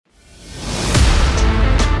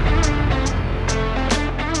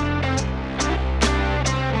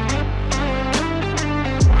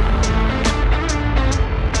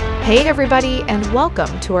Hey everybody, and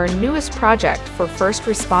welcome to our newest project for first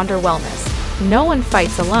responder wellness, No One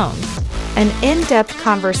Fights Alone, an in-depth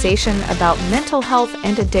conversation about mental health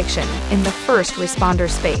and addiction in the first responder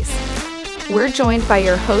space. We're joined by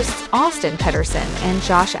your hosts Austin Pedersen and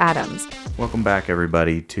Josh Adams. Welcome back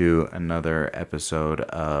everybody to another episode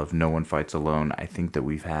of No One Fights Alone. I think that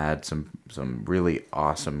we've had some really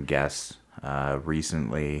awesome guests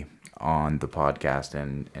recently on the podcast,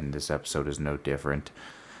 and this episode is no different.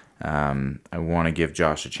 I want to give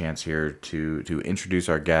Josh a chance here to introduce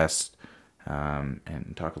our guest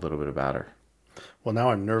and talk a little bit about her. Well,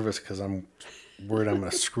 now I'm nervous because I'm worried I'm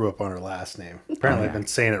going to screw up on her last name. Apparently, I've been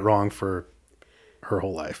saying it wrong for her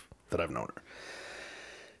whole life that I've known her.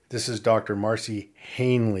 This is Dr. Marcy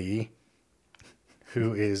Hehnley,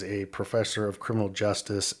 who is a professor of criminal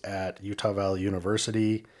justice at Utah Valley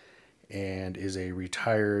University and is a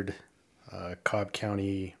retired Cobb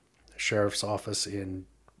County Sheriff's Office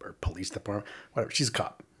or police department, whatever. She's a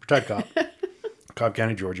cop, retired cop, Cobb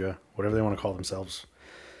County, Georgia, whatever they want to call themselves.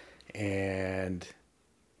 And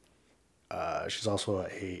she's also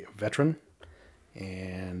a veteran,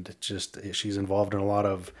 and she's involved in a lot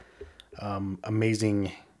of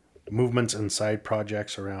amazing movements and side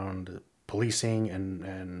projects around policing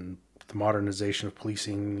and the modernization of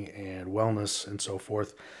policing and wellness and so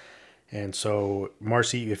forth. And so,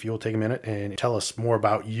 Marcy, if you'll take a minute and tell us more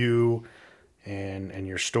about you and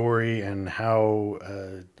your story and how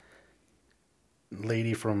a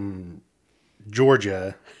lady from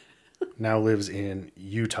Georgia now lives in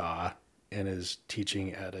Utah and is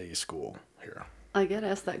teaching at a school here. I get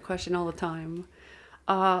asked that question all the time.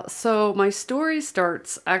 So my story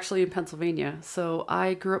starts actually in Pennsylvania. So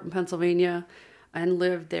I grew up in Pennsylvania and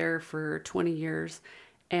lived there for 20 years.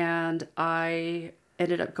 And I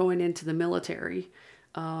ended up going into the military,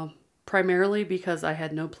 primarily because I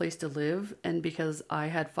had no place to live and because I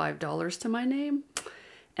had $5 to my name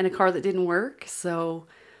and a car that didn't work. So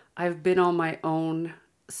I've been on my own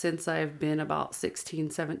since I've been about 16,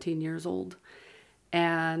 17 years old.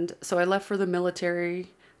 And so I left for the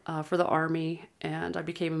military, for the Army, and I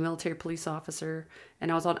became a military police officer,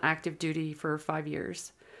 and I was on active duty for 5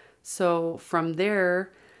 years. So from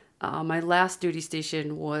there, my last duty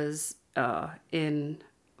station was in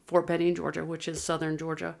Fort Benning, Georgia, which is southern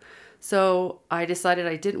Georgia. So I decided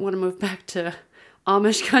I didn't want to move back to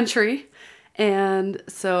Amish country. And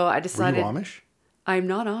so I decided... Were you Amish? I'm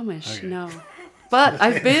not Amish, okay. No. But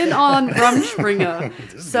I've been on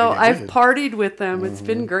Rumspringa, so I've partied with them. It's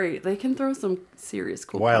been great. They can throw some serious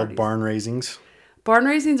cool Wild parties. barn raisings? Barn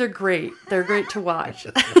raisings are great. They're great to watch.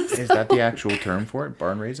 Is that the actual term for it?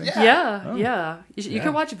 Barn raising? Yeah. You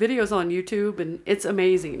can watch videos on YouTube, and it's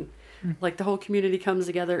amazing. Like, the whole community comes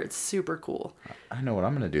together. It's super cool. I know what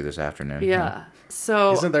I'm going to do this afternoon. Yeah.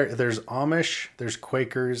 So isn't there's Amish, there's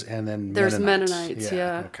Quakers, and then there's Mennonites.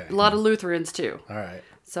 Yeah. Okay. A lot of Lutherans too. All right.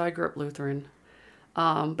 So I grew up Lutheran.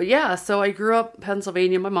 But yeah, so I grew up in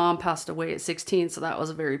Pennsylvania. My mom passed away at 16, so that was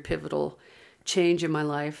a very pivotal change in my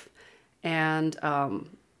life. And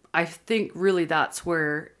I think really that's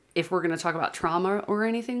where, if we're going to talk about trauma or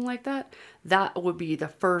anything like that, that would be the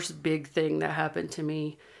first big thing that happened to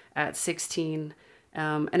me at 16.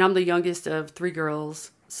 And I'm the youngest of 3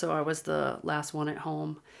 girls, so I was the last one at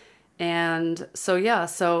home. And so, yeah,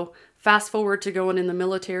 so fast forward to going in the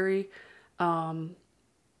military.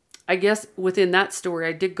 I guess within that story,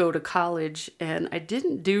 I did go to college, and I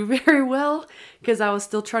didn't do very well because I was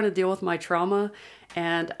still trying to deal with my trauma,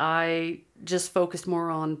 and I just focused more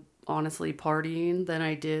on, honestly, partying than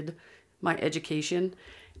I did my education.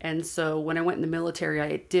 And so when I went in the military,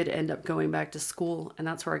 I did end up going back to school, and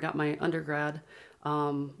that's where I got my undergrad,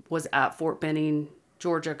 was at Fort Benning,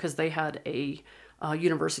 Georgia, because they had a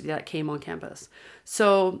university that came on campus.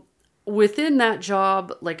 So within that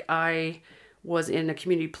job, like, I was in a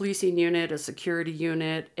community policing unit, a security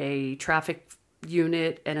unit, a traffic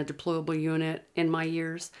unit, and a deployable unit in my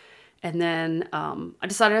years. And then I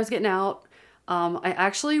decided I was getting out. I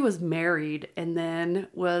actually was married and then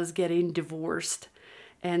was getting divorced.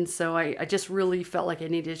 And so I just really felt like I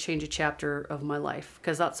needed to change a chapter of my life,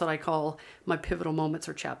 because that's what I call my pivotal moments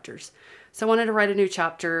or chapters. So I wanted to write a new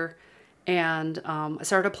chapter, and I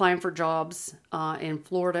started applying for jobs in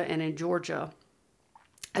Florida and in Georgia.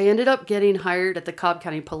 I ended up getting hired at the Cobb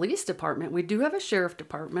County Police Department. We do have a sheriff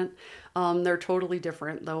department. They're totally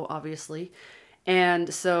different, though, obviously.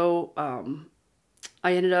 And so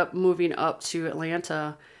I ended up moving up to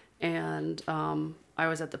Atlanta, and I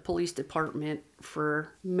was at the police department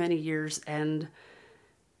for many years. And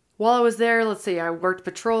while I was there, let's see, I worked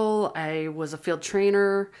patrol. I was a field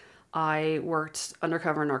trainer. I worked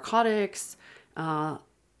undercover narcotics.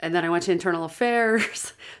 and then I went to internal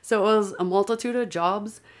affairs. So it was a multitude of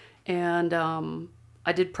jobs. And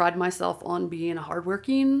I did pride myself on being a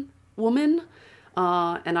hardworking woman.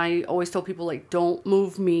 And I always tell people, like, don't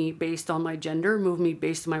move me based on my gender, move me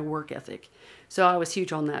based on my work ethic. So I was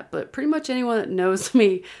huge on that. But pretty much anyone that knows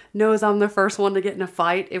me knows I'm the first one to get in a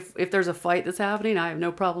fight. If there's a fight that's happening, I have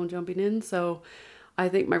no problem jumping in. So I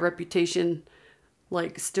think my reputation,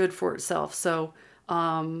 like, stood for itself. So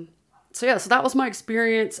that was my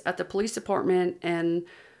experience at the police department. And,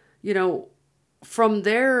 you know, from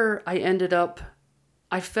there,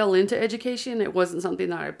 I fell into education. It wasn't something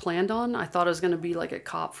that I planned on. I thought I was going to be like a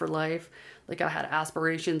cop for life. Like, I had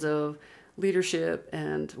aspirations of leadership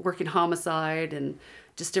and working homicide and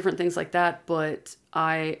just different things like that. But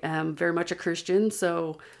I am very much a Christian.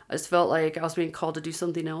 So I just felt like I was being called to do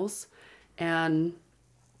something else. And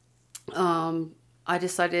I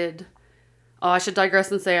decided, I should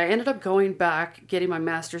digress and say I ended up going back, getting my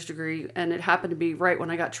master's degree, and it happened to be right when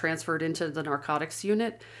I got transferred into the narcotics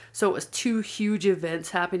unit. So it was two huge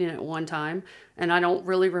events happening at one time, and I don't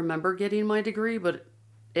really remember getting my degree, but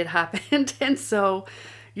it happened. And so,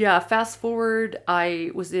 yeah, fast forward,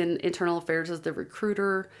 I was in internal affairs as the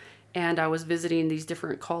recruiter, and I was visiting these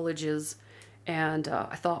different colleges, and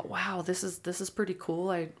I thought, wow, this is pretty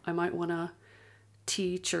cool. I might want to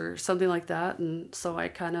teach or something like that. And so I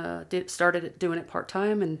kind of started doing it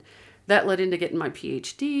part-time, and that led into getting my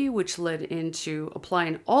PhD, which led into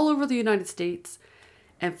applying all over the United States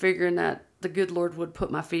and figuring that the good Lord would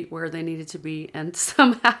put my feet where they needed to be. And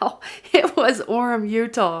somehow it was Orem,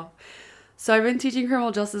 Utah. So I've been teaching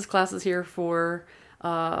criminal justice classes here for,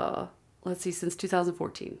 since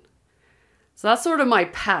 2014. So that's sort of my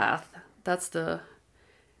path. That's the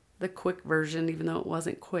quick version, even though it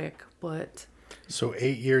wasn't quick, but... So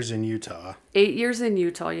 8 years in Utah. 8 years in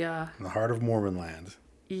Utah, yeah. In the heart of Mormon land.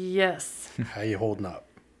 Yes. How you holding up?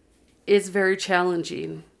 It's very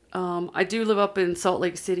challenging. I do live up in Salt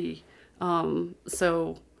Lake City.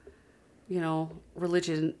 So, you know,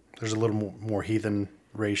 religion... There's a little more heathen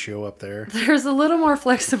ratio up there. There's a little more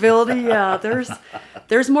flexibility, yeah.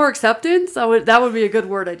 There's more acceptance. That would be a good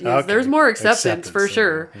word I'd use. Okay. There's more acceptance for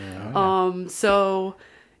sure.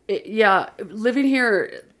 Yeah. Living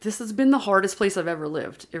here, this has been the hardest place I've ever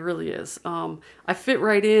lived. It really is. I fit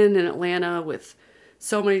right in Atlanta with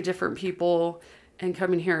so many different people, and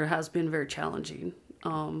coming here has been very challenging.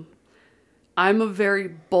 I'm a very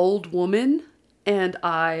bold woman, and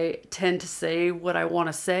I tend to say what I want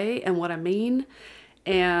to say and what I mean,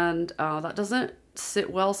 and that doesn't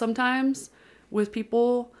sit well sometimes with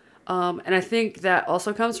people. And I think that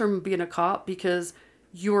also comes from being a cop, because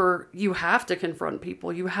you have to confront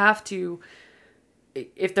people. You have to,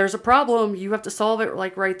 if there's a problem, you have to solve it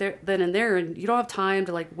like right there, then and there, and you don't have time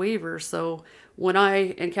to like waver. So when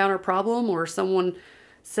I encounter a problem or someone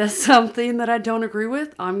says something that I don't agree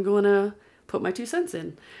with, I'm going to put my 2 cents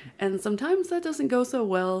in. And sometimes that doesn't go so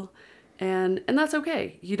well, and that's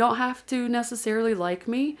okay. You don't have to necessarily like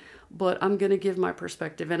me, but I'm going to give my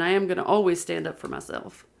perspective, and I am going to always stand up for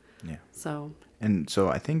myself. Yeah. So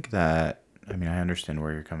I think that, I mean, I understand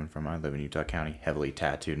where you're coming from. I live in Utah County, heavily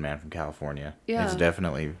tattooed man from California. Yeah. It's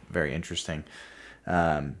definitely very interesting.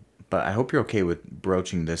 But I hope you're okay with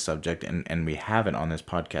broaching this subject, and we haven't on this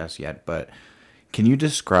podcast yet, but can you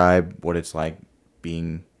describe what it's like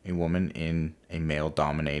being a woman in a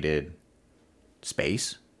male-dominated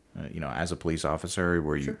space? As a police officer,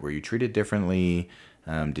 were you treated differently?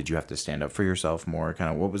 Did you have to stand up for yourself more?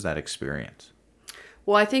 Kind of, what was that experience?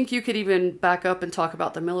 Well, I think you could even back up and talk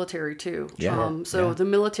about the military too. Yeah. The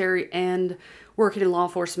military and working in law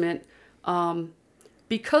enforcement,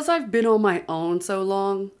 because I've been on my own so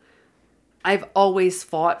long, I've always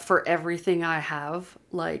fought for everything I have.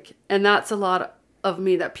 And that's a lot of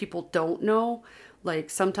me that people don't know. Like,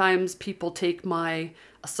 sometimes people take my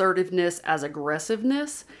assertiveness as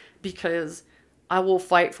aggressiveness, because I will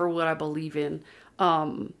fight for what I believe in.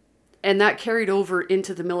 And that carried over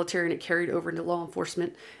into the military, and it carried over into law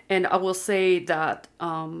enforcement. And I will say that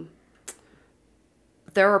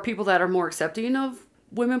there are people that are more accepting of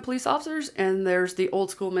women police officers, and there's the old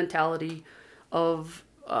school mentality of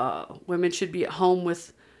women should be at home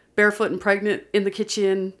with barefoot and pregnant in the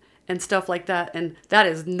kitchen and stuff like that. And that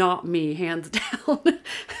is not me, hands down.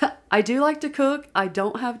 I do like to cook. I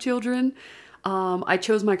don't have children. I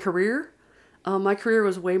chose my career. My career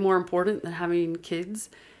was way more important than having kids.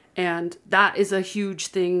 And that is a huge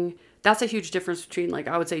thing. That's a huge difference between, like,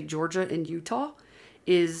 I would say Georgia and Utah,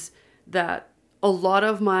 is that a lot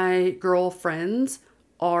of my girlfriends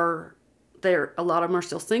are there. A lot of them are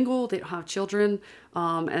still single. They don't have children.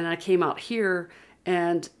 And I came out here,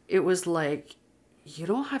 and it was like, you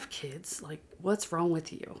don't have kids. Like, what's wrong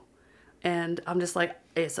with you? And I'm just like,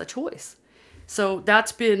 it's a choice. So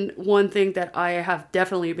that's been one thing that I have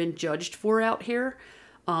definitely been judged for out here,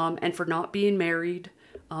 and for not being married.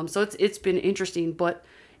 So it's been interesting. But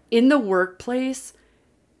in the workplace,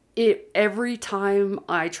 every time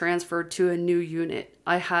I transferred to a new unit,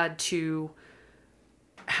 I had to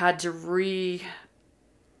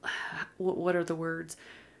what are the words?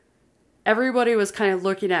 Everybody was kind of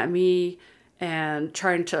looking at me and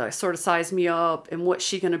trying to sort of size me up and what's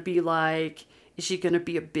she going to be like? Is she going to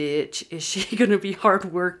be a bitch? Is she going to be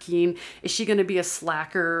hardworking? Is she going to be a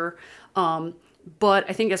slacker? But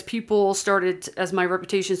I think as my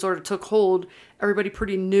reputation sort of took hold, everybody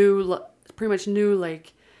pretty much knew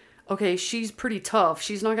like, okay, she's pretty tough.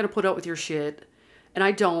 She's not going to put up with your shit. And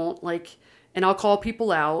I don't and I'll call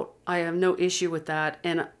people out. I have no issue with that.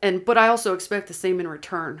 But I also expect the same in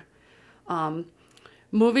return.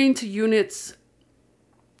 Moving to units,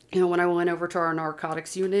 when I went over to our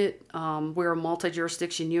narcotics unit, we're a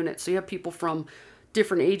multi-jurisdiction unit. So you have people from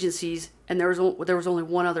different agencies, and there was only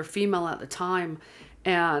one other female at the time.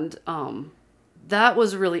 And that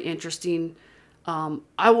was really interesting.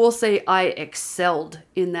 I will say I excelled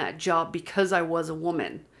in that job because I was a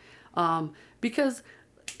woman. Because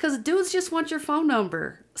dudes just want your phone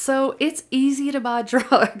number. So it's easy to buy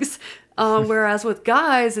drugs. Whereas with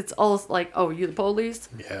guys, it's all like, oh, you the police?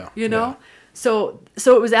 Yeah. Yeah. So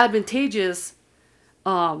it was advantageous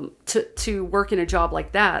to work in a job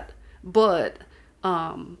like that. But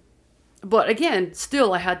again,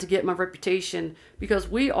 still I had to get my reputation because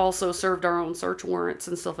we also served our own search warrants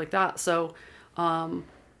and stuff like that. So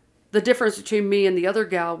the difference between me and the other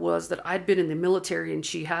gal was that I'd been in the military and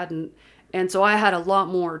she hadn't. And so I had a lot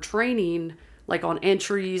more training, like on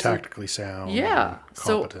entries. Tactically sound. Yeah.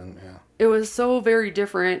 Competent, yeah. It was so very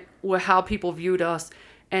different with how people viewed us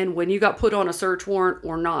and when you got put on a search warrant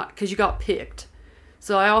or not, because you got picked.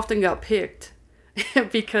 So I often got picked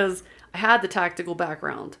because I had the tactical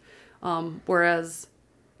background. Whereas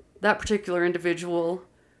that particular individual,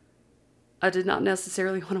 I did not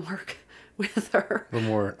necessarily want to work with her. A little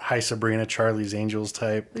more High Sabrina, Charlie's Angels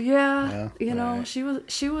type. Yeah. Right.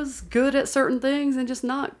 she was good at certain things and just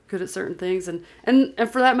not good at certain things. And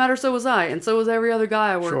for that matter, so was I. And so was every other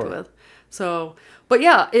guy I worked with. So, but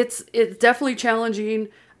yeah, it's definitely challenging.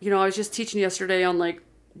 I was just teaching yesterday on like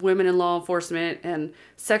women in law enforcement and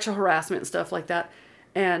sexual harassment and stuff like that.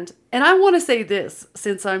 And I want to say this,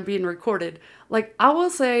 since I'm being recorded, like I will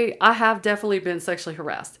say I have definitely been sexually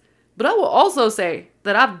harassed, but I will also say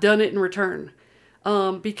that I've done it in return,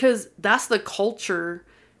 because that's the culture.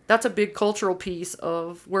 That's a big cultural piece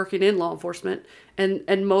of working in law enforcement.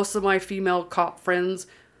 And most of my female cop friends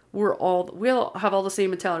we'll have all the same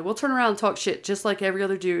mentality. We'll turn around and talk shit just like every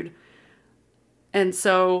other dude. And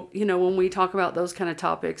so, when we talk about those kind of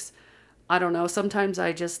topics, I don't know, sometimes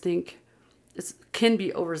I just think it can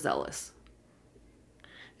be overzealous.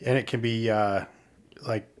 And it can be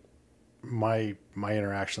like my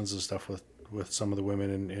interactions and stuff with some of the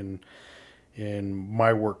women in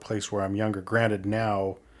my workplace where I'm younger. Granted,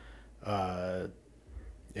 now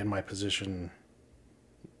in my position,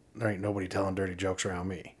 there ain't nobody telling dirty jokes around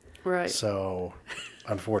me. Right. So,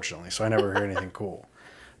 unfortunately, I never hear anything cool.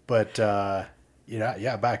 But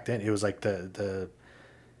back then it was like the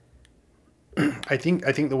I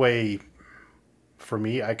think the way for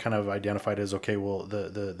me I kind of identified as, okay, well,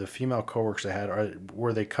 the female coworkers I had,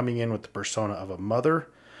 were they coming in with the persona of a mother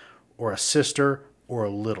or a sister or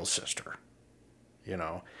a little sister?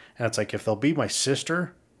 And it's like, if they'll be my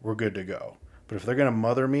sister, we're good to go. But if they're going to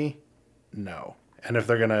mother me, no. And if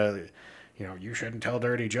they're going to, you shouldn't tell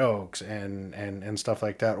dirty jokes and stuff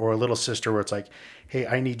like that. Or a little sister where it's like, hey,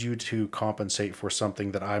 I need you to compensate for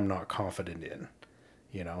something that I'm not confident in.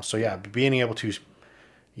 So yeah, being able to,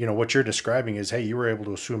 what you're describing is, hey, you were able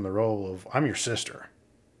to assume the role of, I'm your sister.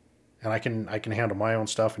 And I can handle my own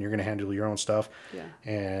stuff and you're going to handle your own stuff. Yeah.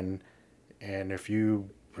 And if you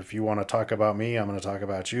want to talk about me, I'm going to talk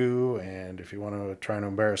about you. And if you want to try and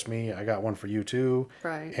embarrass me, I got one for you too.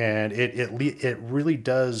 Right. And it really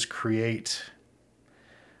does create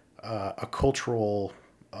a cultural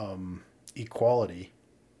equality.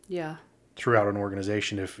 Yeah. Throughout an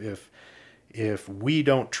organization. If we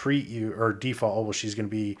don't treat you or default, oh, well, she's going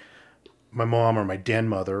to be my mom or my den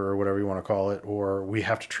mother or whatever you want to call it, or we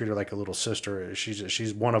have to treat her like a little sister.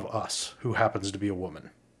 She's one of us who happens to be a woman.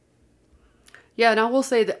 Yeah, and I will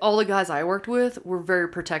say that all the guys I worked with were very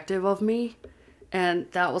protective of me, and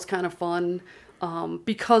that was kind of fun.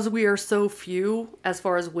 Because we are so few as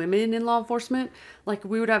far as women in law enforcement, like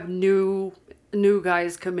we would have new new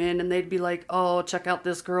guys come in and they'd be like, oh, check out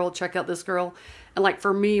this girl. And like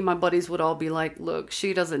for me, my buddies would all be like, look,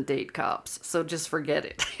 she doesn't date cops, so just forget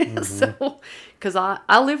it. So, because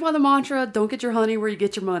I live by the mantra, don't get your honey where you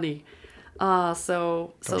get your money.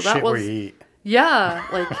 So that shit was, where you eat. yeah,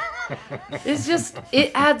 like it's just,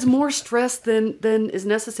 it adds more stress than is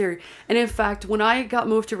necessary. And in fact, when I got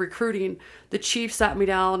moved to recruiting, the chief sat me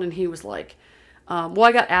down and he was like, well,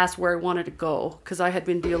 I got asked where I wanted to go because I had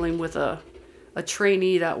been dealing with a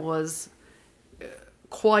trainee that was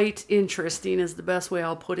quite interesting is the best way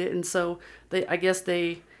I'll put it. And so I guess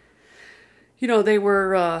they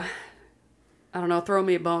were, I don't know, throwing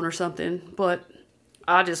me a bone or something, but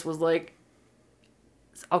I just was like,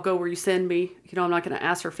 I'll go where you send me. I'm not going to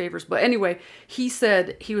ask for favors. But anyway, he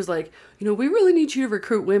was like, we really need you to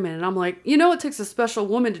recruit women. And I'm like, it takes a special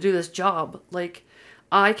woman to do this job. Like,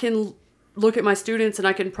 I can look at my students and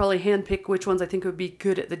I can probably handpick which ones I think would be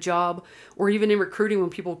good at the job, or even in recruiting when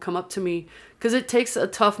people come up to me, because it takes a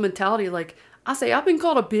tough mentality. Like I say, I've been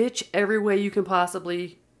called a bitch every way you can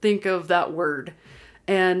possibly think of that word.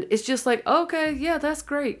 And it's just like, okay, yeah, that's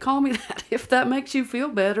great. Call me that if that makes you feel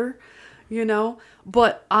better,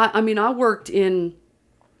 But I mean, I worked in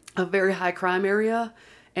a very high crime area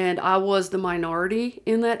and I was the minority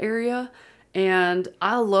in that area. And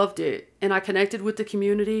I loved it. And I connected with the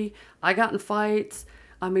community. I got in fights.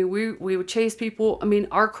 I mean, we would chase people. I mean,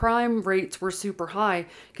 our crime rates were super high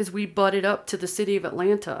because we butted up to the city of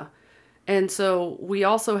Atlanta. And so we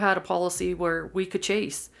also had a policy where we could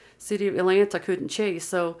chase. City of Atlanta couldn't chase.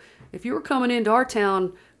 So if you were coming into our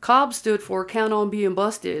town, Cobb stood for count on being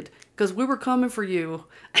busted because we were coming for you.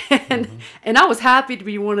 And I was happy to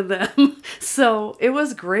be one of them. So it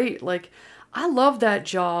was great. Like, I loved that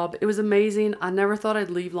job. It was amazing. I never thought I'd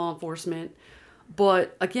leave law enforcement.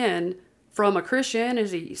 But again, from a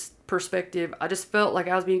Christianity perspective, I just felt like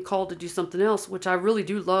I was being called to do something else, which I really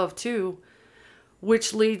do love too,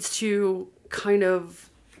 which leads to kind of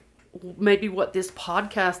maybe what this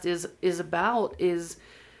podcast is about, is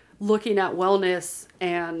looking at wellness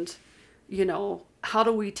and, how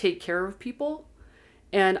do we take care of people?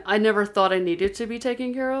 And I never thought I needed to be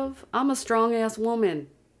taken care of. I'm a strong ass woman.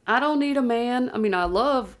 I don't need a man. I mean, I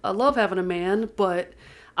love having a man, but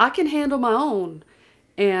I can handle my own.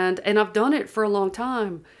 And I've done it for a long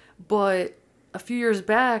time. But a few years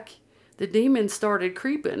back, the demons started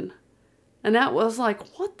creeping. And that was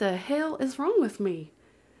like, what the hell is wrong with me?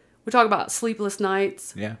 We talk about sleepless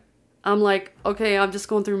nights. Yeah. I'm like, okay, I'm just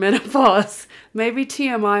going through menopause. Maybe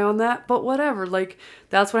TMI on that, but whatever. Like,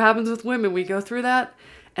 that's what happens with women. We go through that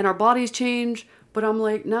and our bodies change. But I'm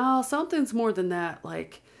like, no, something's more than that.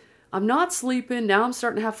 Like, I'm not sleeping. Now I'm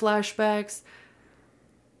starting to have flashbacks.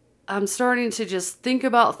 I'm starting to just think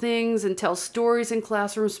about things and tell stories in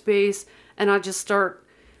classroom space. And I just start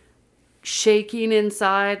shaking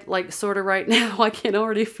inside, like sort of right now. I can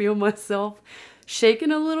already feel myself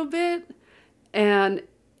shaking a little bit. And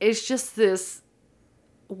it's just this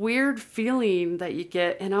weird feeling that you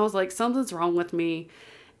get. And I was like, something's wrong with me.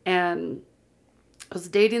 And I was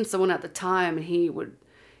dating someone at the time, and he would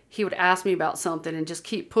ask me about something and just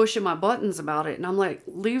keep pushing my buttons about it. And I'm like,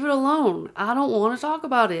 leave it alone. I don't want to talk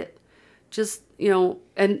about it. Just,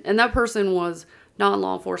 and that person was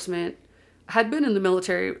non-law enforcement, had been in the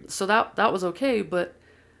military. So that was okay. But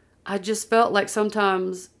I just felt like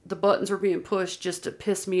sometimes the buttons were being pushed just to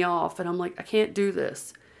piss me off. And I'm like, I can't do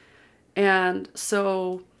this. And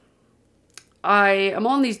so I am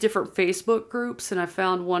on these different Facebook groups, and I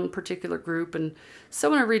found one particular group, and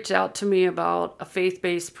someone reached out to me about a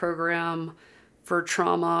faith-based program for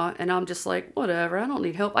trauma. And I'm just like, whatever, I don't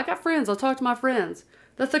need help. I got friends. I'll talk to my friends.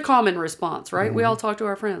 That's the common response, right? Mm-hmm. We all talk to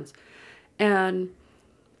our friends. And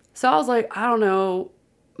so I was like, I don't know,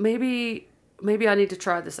 maybe I need to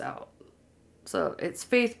try this out. So it's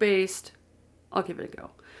faith-based. I'll give it a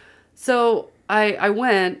go. So I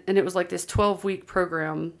went, and it was like this 12-week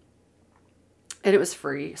program, and it was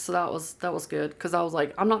free. So that was good, because I was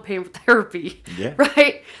like, I'm not paying for therapy, yeah.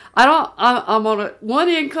 Right? I'm on one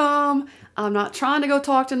income. I'm not trying to go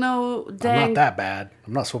talk to no dang. I'm not that bad.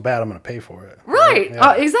 I'm not so bad I'm going to pay for it. Right.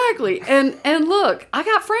 Yeah. Exactly. And look, I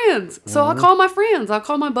got friends. So I'll call my friends. I'll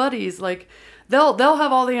call my buddies. Like, they'll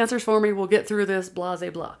have all the answers for me. We'll get through this, blah,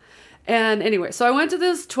 blah, blah. And anyway, so I went to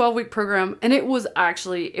this 12-week program, and it was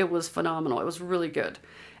phenomenal. It was really good.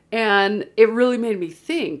 And it really made me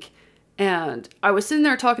think. And I was sitting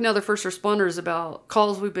there talking to other first responders about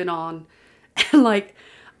calls we've been on. And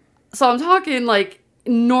so I'm talking like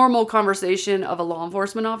normal conversation of a law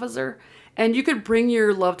enforcement officer. And you could bring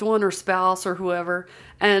your loved one or spouse or whoever.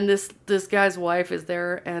 And this guy's wife is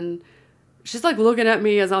there. And she's like looking at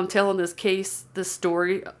me as I'm telling this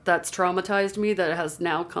story that's traumatized me that has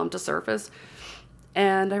now come to surface.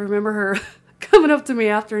 And I remember her coming up to me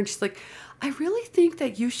after and she's like, I really think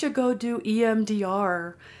that you should go do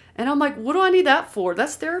EMDR. And I'm like, what do I need that for?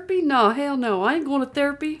 That's therapy? No, hell no. I ain't going to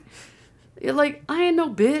therapy. You're like, I ain't no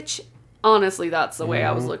bitch. Honestly, that's the way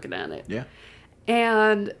I was looking at it. Yeah.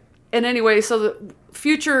 And anyway, so the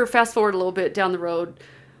future, fast forward a little bit down the road,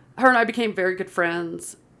 her and I became very good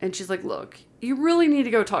friends. And she's like, look, you really need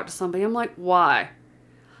to go talk to somebody. I'm like, why?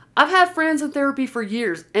 I've had friends in therapy for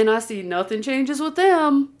years and I see nothing changes with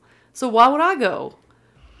them. So why would I go?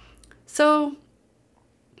 So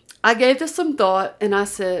I gave this some thought and I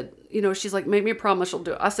said, she's like, make me a promise you'll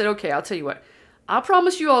do it. I said, okay, I'll tell you what. I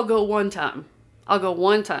promise you I'll go one time. I'll go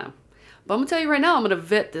one time. But I'm going to tell you right now, I'm going to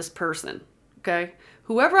vet this person. Okay?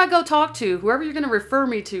 Whoever I go talk to, whoever you're going to refer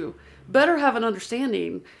me to, better have an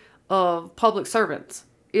understanding of public servants.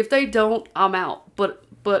 If they don't, I'm out. But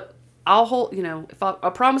I'll hold, if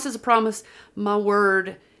a promise is a promise, my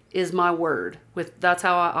word is my word. That's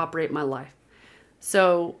how I operate my life.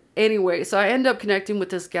 So anyway, so I end up connecting with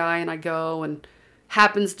this guy and I go and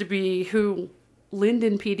happens to be who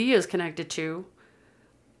Linden PD is connected to.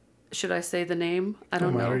 Should I say the name? I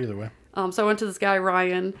don't know. Either way. So I went to this guy,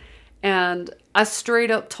 Ryan, and I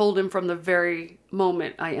straight up told him from the very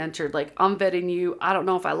moment I entered, like, I'm vetting you. I don't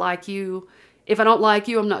know if I like you. If I don't like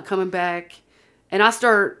you, I'm not coming back. And I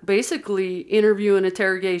start basically interviewing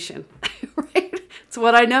interrogation, right? It's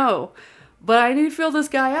what I know. But I need to feel this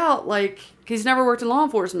guy out, like, he's never worked in law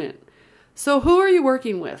enforcement. So who are you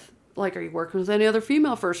working with? Like, are you working with any other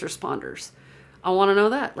female first responders? I want to know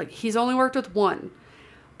that. Like, he's only worked with one.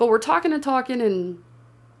 But we're talking, and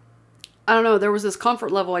I don't know, there was this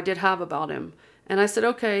comfort level I did have about him. And I said,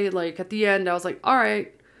 okay, like, at the end, I was like, all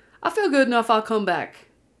right, I feel good enough, I'll come back,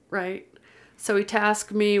 right? So he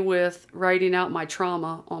tasked me with writing out my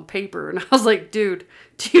trauma on paper. And I was like, dude,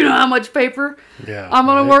 do you know how much paper I'm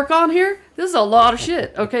going to work on here? This is a lot of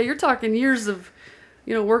shit. Okay, you're talking years of,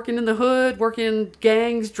 working in the hood, working in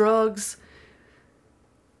gangs, drugs,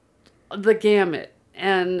 the gamut.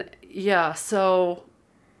 And yeah, so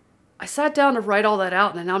I sat down to write all that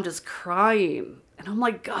out and I'm just crying. And I'm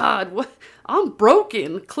like, God, what? I'm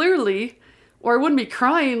broken, clearly. Or I wouldn't be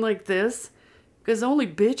crying like this. Because only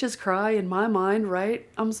bitches cry in my mind, right?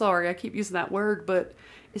 I'm sorry, I keep using that word, but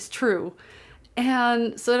it's true.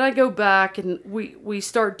 And so then I go back and we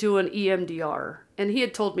start doing EMDR. And he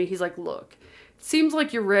had told me, he's like, look, it seems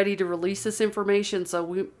like you're ready to release this information.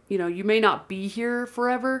 So you may not be here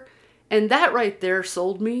forever. And that right there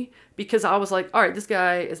sold me because I was like, all right, this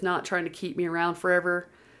guy is not trying to keep me around forever.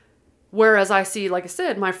 Whereas I see, like I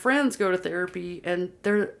said, my friends go to therapy and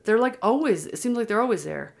they're like always, it seems like they're always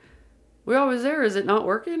there. We're always there. Is it not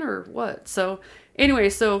working or what? So anyway,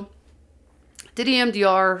 did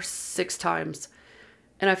EMDR 6 times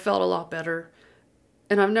and I felt a lot better.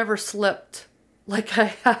 And I've never slept like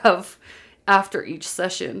I have after each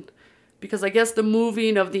session because I guess the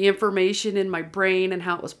moving of the information in my brain and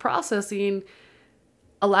how it was processing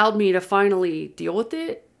allowed me to finally deal with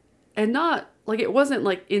it and not like it wasn't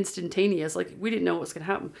like instantaneous. Like we didn't know what was going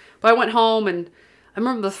to happen. But I went home and I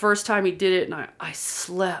remember the first time he did it and I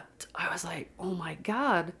slept. I was like, oh my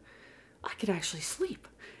God, I can actually sleep.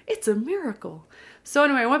 It's a miracle. So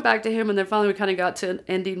anyway, I went back to him and then finally we kind of got to an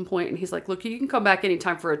ending point and he's like, look, you can come back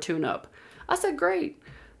anytime for a tune-up. I said, great.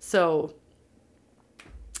 So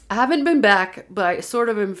I haven't been back, but I sort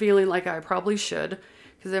of am feeling like I probably should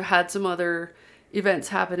because I've had some other events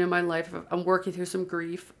happen in my life. I'm working through some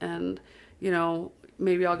grief and,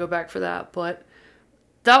 maybe I'll go back for that. But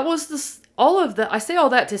that was all of that. I say all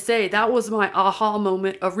that to say that was my aha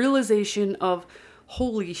moment of realization of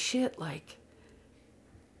holy shit, like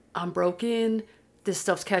I'm broken. This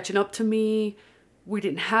stuff's catching up to me. We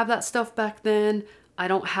didn't have that stuff back then. I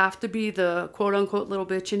don't have to be the quote unquote little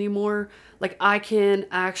bitch anymore. Like I can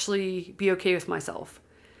actually be okay with myself.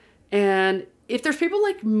 And if there's people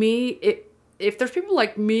like me, if there's people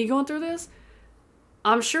like me going through this,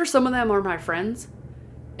 I'm sure some of them are my friends.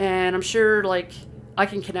 And I'm sure like I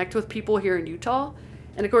can connect with people here in Utah.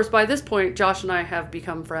 And of course, by this point, Josh and I have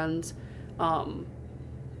become friends. And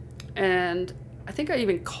I think I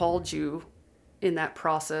even called you in that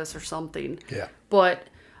process or something. Yeah. But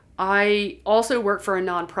I also work for a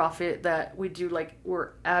nonprofit that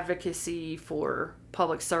we're advocacy for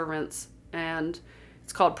public servants. And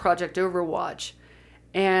it's called Project Overwatch.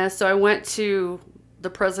 And so I went to the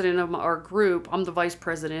president of our group. I'm the vice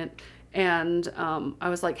president. And I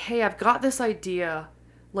was like, hey, I've got this idea.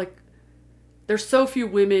 Like, there's so few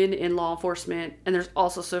women in law enforcement, and there's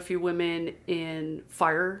also so few women in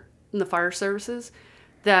the fire services,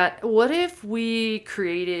 that what if we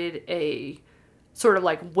created a sort of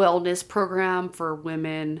like wellness program for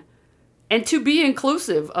women and to be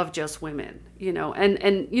inclusive of just women,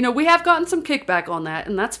 and we have gotten some kickback on that,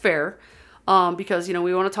 and that's fair, because,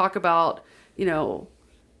 we want to talk about,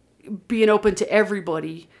 being open to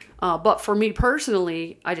everybody. But for me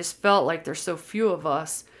personally, I just felt like there's so few of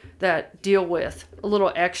us that deal with a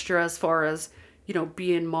little extra as far as,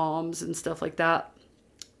 being moms and stuff like that,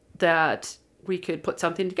 that we could put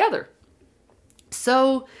something together.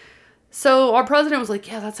 So our president was like,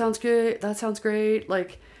 yeah, that sounds good. That sounds great.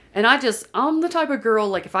 Like, and I'm the type of girl,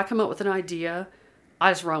 like, if I come up with an idea,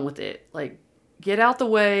 I just run with it. Like, get out the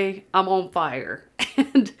way. I'm on fire.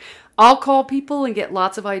 And I'll call people and get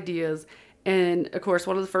lots of ideas. And of course,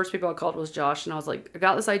 one of the first people I called was Josh. And I was like, I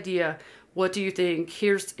got this idea. What do you think?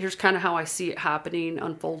 Here's kind of how I see it happening,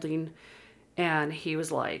 unfolding. And he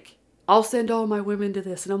was like, I'll send all my women to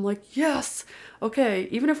this. And I'm like, yes. Okay.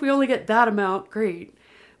 Even if we only get that amount, great.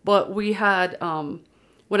 But we had,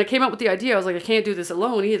 when I came up with the idea, I was like, I can't do this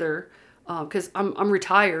alone either. Because I'm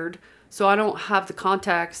retired. So I don't have the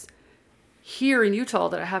contacts here in Utah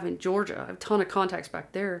that I have in Georgia. I have a ton of contacts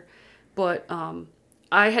back there. But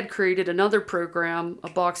I had created another program, a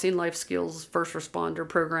boxing life skills first responder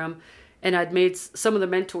program. And I'd made some of the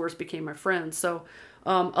mentors became my friends. So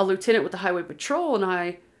a lieutenant with the Highway Patrol and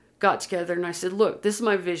I got together and I said, look, this is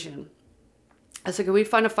my vision. I said, can we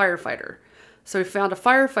find a firefighter? So we found a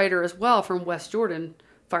firefighter as well from West Jordan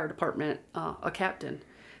Fire Department, a captain.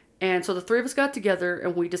 And so the three of us got together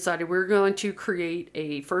and we decided we were going to create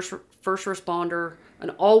a first responder,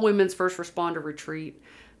 an all women's first responder retreat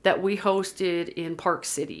that we hosted in Park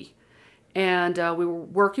City. And we were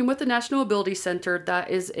working with the National Ability Center.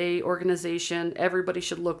 That is a organization. Everybody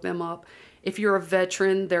should look them up. If you're a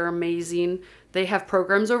veteran, they're amazing. They have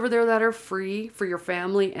programs over there that are free for your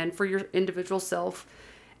family and for your individual self.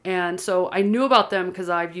 And so I knew about them because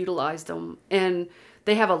I've utilized them. And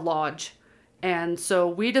they have a lodge. And so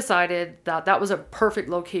we decided that that was a perfect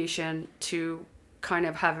location to kind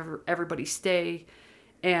of have everybody stay.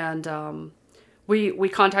 And we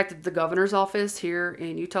contacted the governor's office here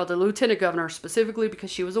in Utah, the lieutenant governor specifically because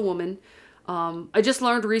she was a woman. I just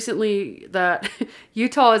learned recently that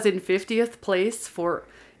Utah is in 50th place for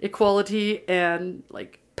equality and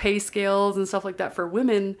like pay scales and stuff like that for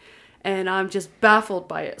women. And I'm just baffled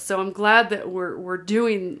by it. So I'm glad that we're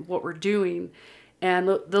doing what we're doing. And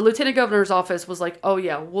the lieutenant governor's office was like, oh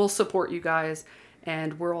yeah, we'll support you guys.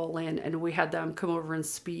 And we're all in. And we had them come over and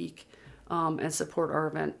speak and support our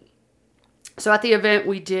event. So at the event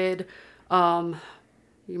we did,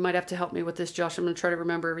 you might have to help me with this, Josh. I'm going to try to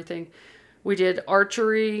remember everything. We did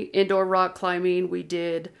archery, indoor rock climbing. We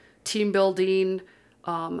did team building.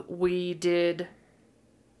 We did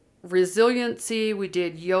resiliency. We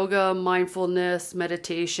did yoga, mindfulness,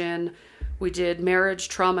 meditation. We did marriage,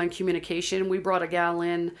 trauma, and communication. We brought a gal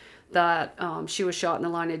in that she was shot in the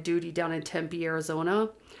line of duty down in Tempe, Arizona.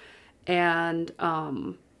 And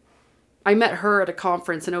I met her at a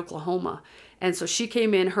conference in Oklahoma. And so she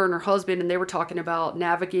came in, her and her husband, and they were talking about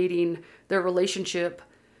navigating their relationship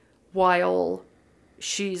while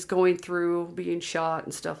she's going through being shot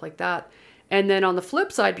and stuff like that. And then on the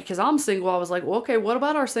flip side, because I'm single, I was like, well, okay, what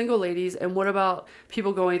about our single ladies? And what about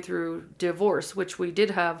people going through divorce, which we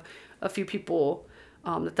did have a few people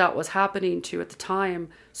that was happening to at the time.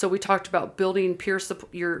 So we talked about building peer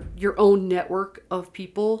support, your own network of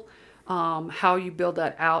people, how you build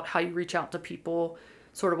that out, how you reach out to people,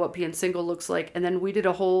 sort of what being single looks like. And then we did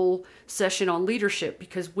a whole session on leadership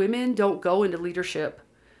because women don't go into leadership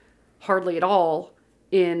hardly at all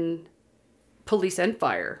in police and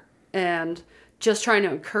fire, and just trying to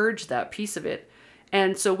encourage that piece of it.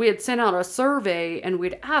 And so we had sent out a survey and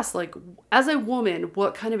we'd asked, like, as a woman,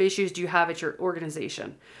 what kind of issues do you have at your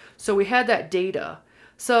organization? So we had that data.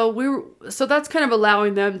 So that's kind of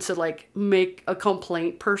allowing them to like make a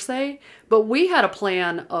complaint per se, but we had a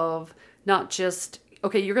plan of not just,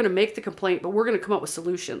 okay, you're going to make the complaint, but we're going to come up with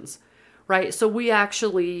solutions, right? So we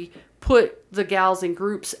actually put the gals in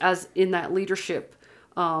groups as in that leadership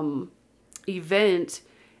event,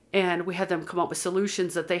 and we had them come up with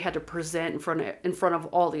solutions that they had to present in front of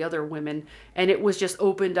all the other women. And it was just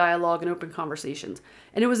open dialogue and open conversations.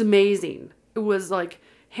 And it was amazing. It was like,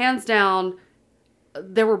 hands down,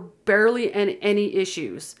 there were barely any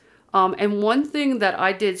issues. And one thing that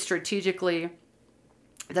I did strategically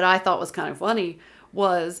that I thought was kind of funny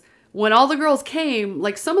was when all the girls came,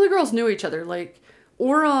 like some of the girls knew each other. Like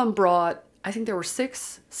Orem brought, I think there were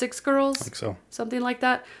six girls. I think so. Something like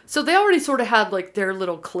that. So they already sort of had like their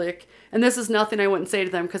little clique. And this is nothing I wouldn't say to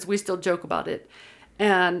them because we still joke about it.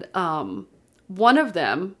 And one of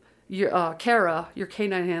them, Kara, your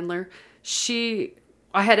canine handler,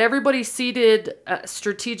 I had everybody seated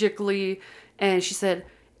strategically, and she said,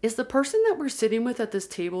 "Is the person that we're sitting with at this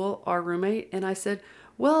table our roommate?" And I said,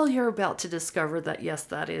 "Well, you're about to discover that, yes,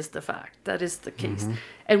 that is the fact. That is the case." Mm-hmm.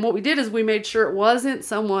 And what we did is we made sure it wasn't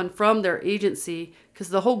someone from their agency, because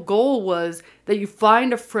the whole goal was that you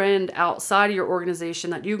find a friend outside of your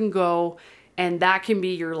organization that you can go, and that can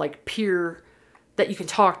be your like peer that you can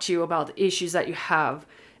talk to about the issues that you have.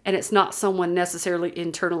 And it's not someone necessarily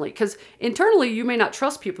internally, because internally you may not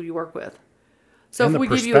trust people you work with. So and if the we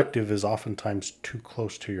perspective is oftentimes too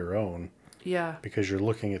close to your own. Yeah. Because you're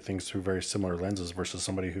looking at things through very similar lenses versus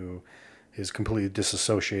somebody who is completely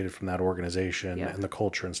disassociated from that organization and the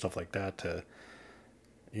culture and stuff like that to,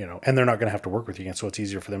 and they're not going to have to work with you again. So it's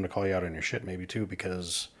easier for them to call you out on your shit maybe too,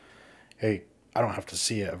 because, hey, I don't have to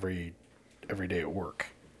see you every day at work.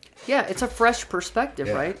 Yeah, it's a fresh perspective,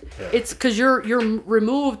 right? Yeah. It's because you're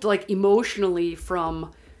removed like emotionally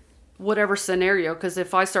from whatever scenario. Because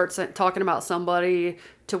if I start talking about somebody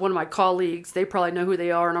to one of my colleagues, they probably know who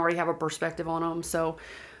they are and already have a perspective on them. So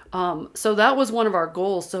that was one of our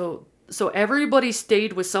goals. So everybody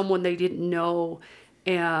stayed with someone they didn't know,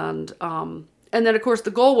 and then of course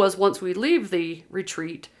the goal was once we leave the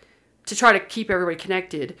retreat to try to keep everybody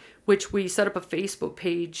connected, which we set up a Facebook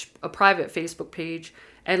page, a private Facebook page.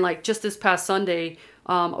 And like just this past Sunday,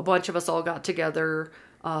 a bunch of us all got together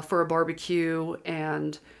for a barbecue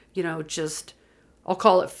and, just, I'll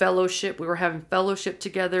call it fellowship. We were having fellowship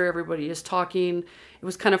together. Everybody is talking. It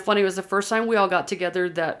was kind of funny. It was the first time we all got together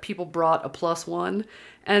that people brought a +1.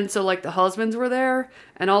 And so like the husbands were there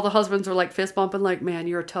and all the husbands were like fist bumping like, "Man,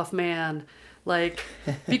 you're a tough man." Like,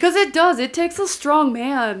 because it takes a strong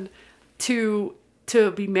man to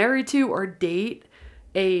be married to or date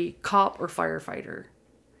a cop or firefighter.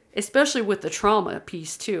 Especially with the trauma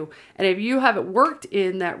piece too. And if you haven't worked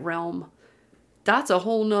in that realm, that's a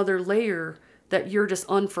whole nother layer that you're just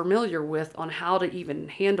unfamiliar with on how to even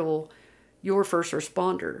handle your first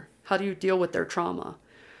responder. How do you deal with their trauma?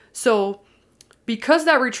 So because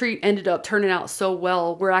that retreat ended up turning out so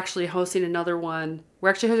well, we're actually hosting another one. We're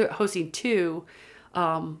actually hosting 2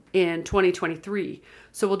 in 2023.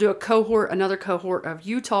 So we'll do another cohort of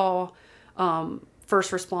Utah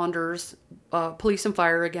first responders, police and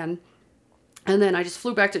fire again. And then I just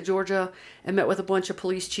flew back to Georgia and met with a bunch of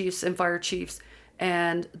police chiefs and fire chiefs.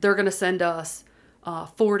 And they're going to send us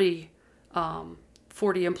 40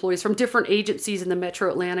 employees from different agencies in the metro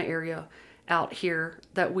Atlanta area out here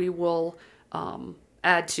that we will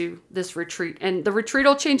add to this retreat. And the retreat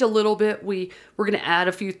will change a little bit. We're going to add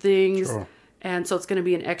a few things. Sure. And so it's going to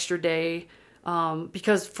be an extra day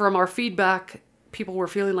because from our feedback, people were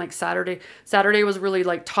feeling like Saturday was really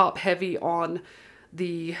like top heavy on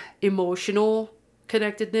the emotional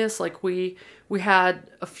connectedness. Like we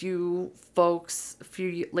had a few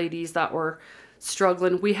ladies that were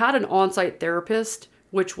struggling. We had an on-site therapist,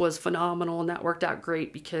 which was phenomenal, and that worked out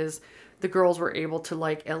great because the girls were able to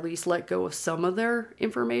like at least let go of some of their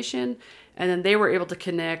information, and then they were able to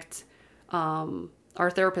connect. Our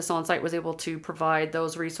therapist on site was able to provide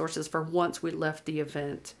those resources for once we left the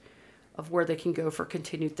event of where they can go for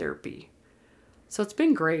continued therapy. So it's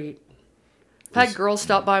been great. I've had girls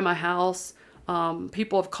stop by my house.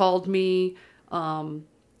 People have called me. I'll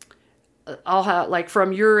have, like,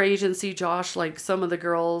 from your agency, Josh, like some of the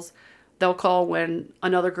girls, they'll call when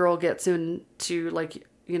another girl gets into, like,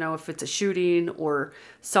 if it's a shooting or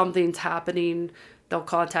something's happening, they'll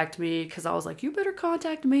contact me because I was like, you better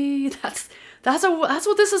contact me. That's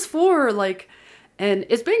what this is for. Like, and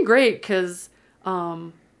it's been great because,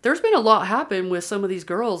 there's been a lot happen with some of these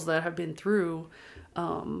girls that have been through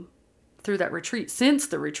that retreat since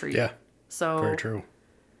the retreat. Yeah. So very true.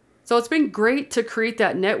 So it's been great to create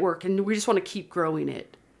that network, and we just want to keep growing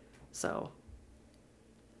it. So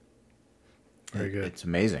very good. It's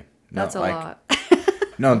amazing. That's a lot.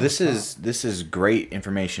 No, this is great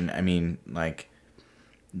information. I mean, like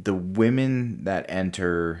the women that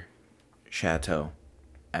enter Chateau,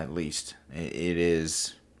 at least it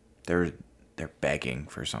is they're begging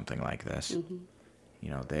for something like this. Mm-hmm.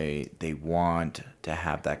 They want to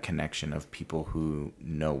have that connection of people who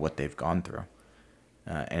know what they've gone through,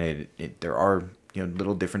 and there are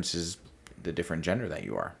little differences, the different gender that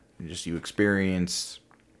you are. You experience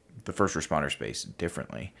the first responder space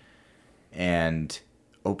differently, and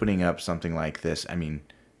opening up something like this. I mean,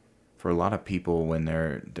 for a lot of people when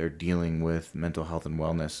they're dealing with mental health and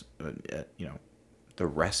wellness, the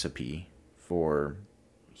recipe for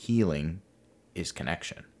healing is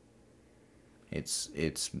connection.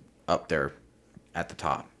 It's up there at the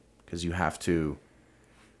top because you have to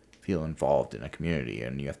feel involved in a community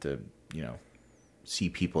and you have to see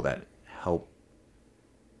people that help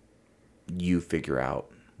you figure out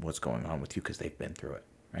what's going on with you because they've been through it,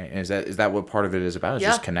 right? And is that what part of it is about? Is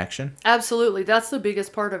just connection? Absolutely. That's the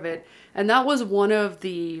biggest part of it. And that was one of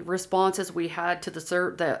the responses we had to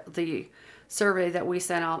the survey that we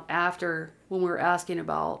sent out after, when we were asking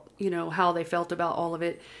about, how they felt about all of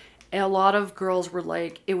it. And a lot of girls were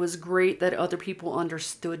like, it was great that other people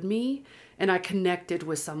understood me and I connected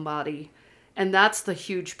with somebody. And that's the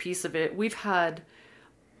huge piece of it.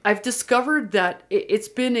 I've discovered that it's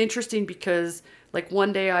been interesting because, like,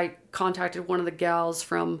 one day I contacted one of the gals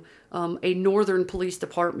from a northern police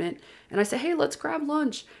department, and I said, hey, let's grab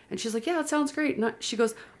lunch. And she's like, yeah, that sounds great. And she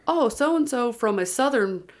goes, oh, so-and-so from a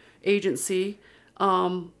southern agency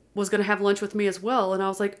was going to have lunch with me as well. And I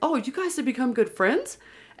was like, oh, you guys have become good friends?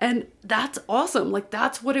 And that's awesome. Like,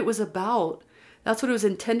 that's what it was about. That's what it was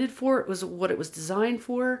intended for. It was what it was designed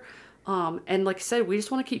for. And like I said, we just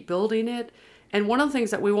want to keep building it. And one of the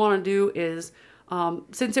things that we want to do is,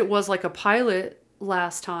 since it was like a pilot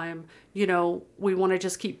last time, we want to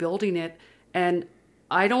just keep building it. And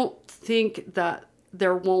I don't think that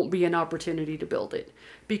there won't be an opportunity to build it,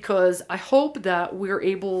 because I hope that we're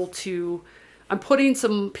able to, I'm putting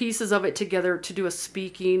some pieces of it together to do a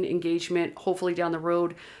speaking engagement, hopefully down the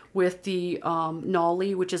road, with the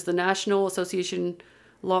NALI, which is the National Association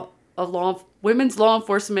of Women's Law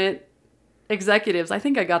Enforcement Executives. I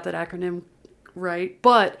think I got that acronym right,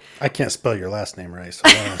 but I can't spell your last name right, so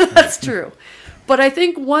that's true. But I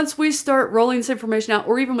think once we start rolling this information out,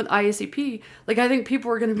 or even with IACP, like, I think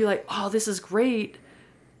people are going to be like, oh, this is great.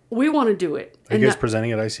 We want to do it. Are you guys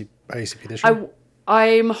presenting at IACP this year?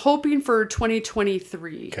 I'm hoping for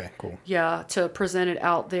 2023. Okay, cool. Yeah, to present it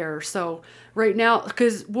out there. So right now,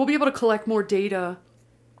 because we'll be able to collect more data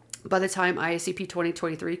by the time IACP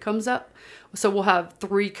 2023 comes up. So we'll have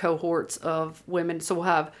 3 cohorts of women. So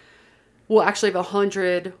we'll actually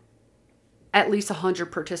have at least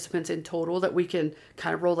 100 participants in total that we can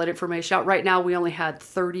kind of roll that information out. Right now, we only had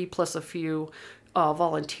 30 plus a few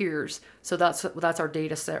volunteers. So that's our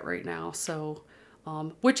data set right now. So,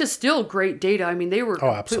 which is still great data. I mean, they were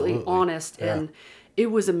completely honest, and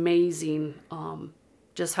it was amazing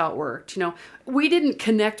just how it worked. We didn't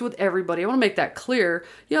connect with everybody. I want to make that clear.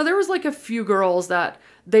 There was like a few girls that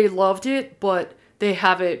they loved it, but they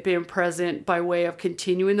haven't been present by way of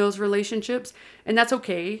continuing those relationships, and that's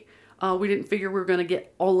okay. We didn't figure we were going to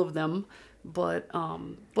get all of them, but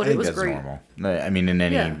it was great. Normal. I mean, in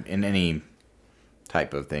any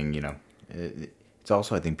type of thing, it's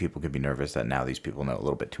also, I think people could be nervous that now these people know a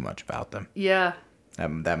little bit too much about them. Yeah.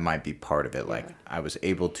 That might be part of it. Like, I was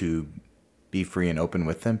able to be free and open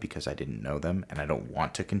with them because I didn't know them, and I don't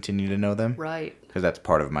want to continue to know them. Right. Because that's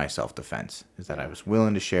part of my self-defense, is that I was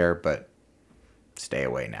willing to share, but stay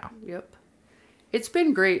away now. Yep. It's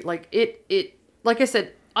been great. Like, like I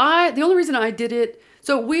said, the only reason I did it,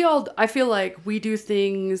 so I feel like we do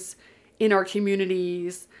things in our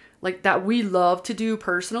communities like that we love to do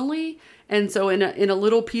personally. And so in a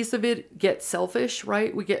little piece of it gets selfish,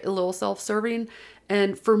 right? We get a little self-serving.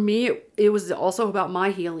 And for me, it was also about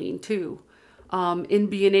my healing too, in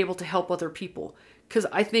being able to help other people. Because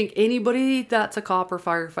I think anybody that's a cop or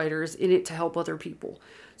firefighter is in it to help other people.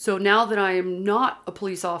 So now that I am not a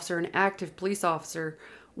police officer, an active police officer,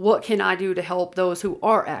 what can I do to help those who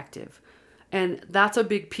are active? And that's a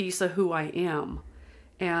big piece of who I am.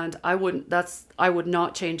 And I would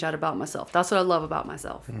not change that about myself. That's what I love about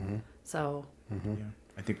myself. Mm-hmm. So. Mm-hmm. Yeah.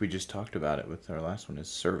 I think we just talked about it with our last one, is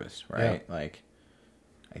service, right? Yeah. Like,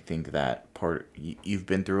 I think that part, you've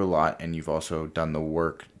been through a lot, and you've also done the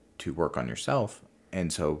work to work on yourself.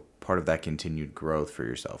 And so part of that continued growth for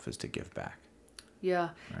yourself is to give back. Yeah.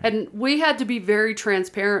 Right. And we had to be very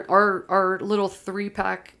transparent. Our little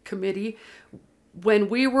 3-pack committee, when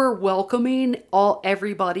we were welcoming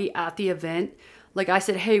everybody at the event, like I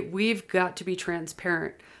said, hey, we've got to be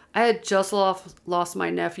transparent. I had just lost my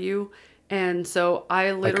nephew. And so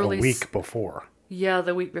I literally... Like a week before. Yeah,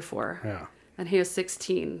 the week before. Yeah. And he was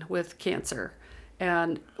 16 with cancer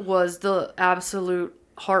and was the absolute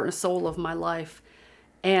heart and soul of my life.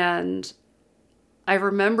 And I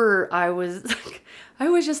remember I was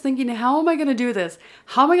just thinking, how am I going to do this?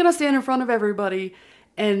 How am I going to stand in front of everybody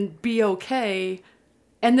and be okay?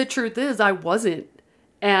 And the truth is, I wasn't.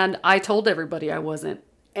 And I told everybody I wasn't.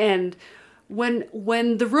 And when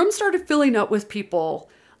the room started filling up with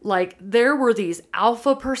people, like, there were these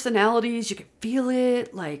alpha personalities. You could feel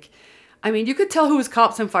it. Like, I mean, you could tell who was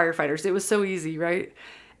cops and firefighters. It was so easy, right?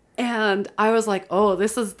 And I was like, oh,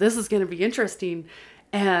 this is going to be interesting.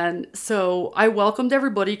 And so I welcomed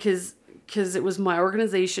everybody because it was my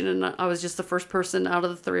organization, and I was just the first person out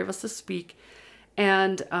of the 3 of us to speak.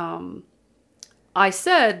 And I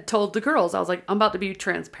told the girls, I was like, I'm about to be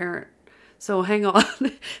transparent. So hang on.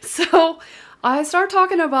 So I started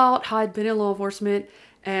talking about how I'd been in law enforcement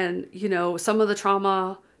and, some of the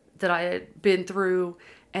trauma that I had been through.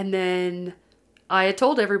 And then I had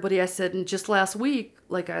told everybody, I said, and just last week,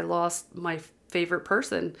 like I lost my favorite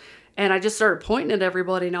person. And I just started pointing at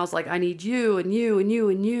everybody and I was like, I need you and you and you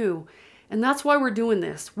and you. And that's why we're doing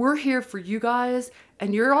this. We're here for you guys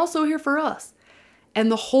and you're also here for us. And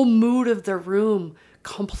the whole mood of the room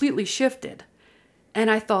completely shifted. And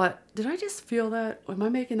I thought, did I just feel that? Or am I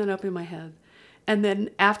making that up in my head? And then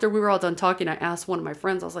after we were all done talking, I asked one of my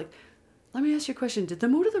friends, I was like, let me ask you a question. Did the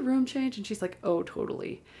mood of the room change? And she's like, oh,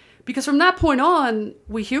 totally. Because from that point on,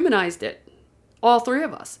 we humanized it. All three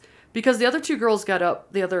of us. Because the other two girls got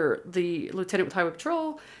up, the lieutenant with highway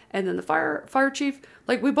patrol and then the fire chief,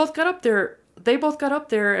 like we both got up there. They both got up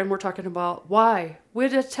there and we're talking about why. We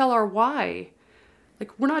had to tell our why.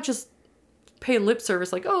 Like we're not just paying lip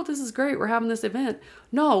service like, oh, this is great, we're having this event.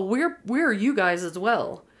 No, we're you guys as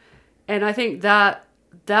well. And I think that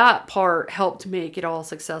part helped make it all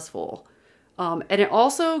successful. And it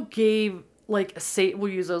also gave like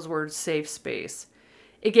we'll use those words, safe space.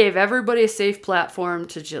 It gave everybody a safe platform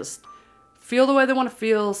to just feel the way they want to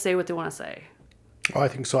feel, say what they want to say. Oh, I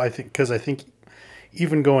think so. I think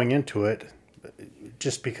even going into it,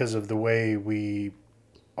 just because of the way we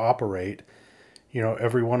operate,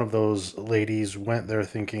 every one of those ladies went there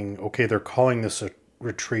thinking, okay, they're calling this a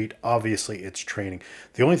retreat. Obviously, it's training.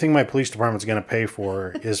 The only thing my police department's going to pay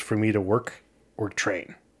for is for me to work or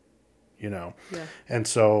train, Yeah. And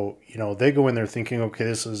so, they go in there thinking, okay,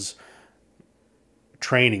 this is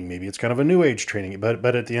training. Maybe it's kind of a new age training, but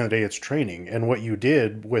at the end of the day, it's training. And what you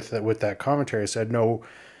did with that commentary, I said, no,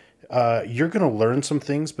 you're going to learn some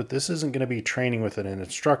things, but this isn't going to be training with an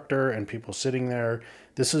instructor and people sitting there.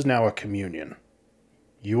 This is now a communion.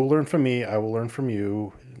 You will learn from me. I will learn from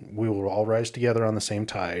you. We will all rise together on the same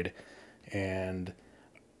tide. And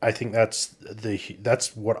I think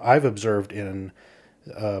that's what I've observed in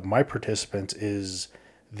my participants is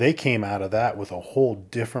they came out of that with a whole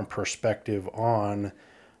different perspective on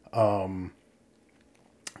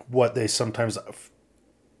what they sometimes,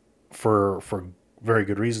 for very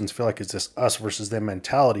good reasons, feel like it's this us versus them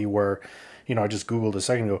mentality where, I just Googled a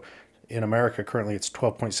second ago, in America currently it's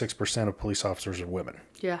 12.6% of police officers are women.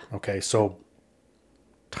 Yeah. Okay, so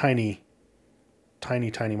tiny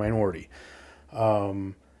minority.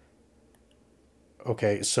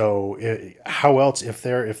 Okay, so how else, if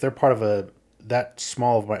they're part of that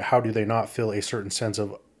small of how do they not feel a certain sense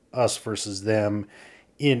of us versus them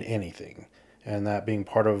in anything? And that being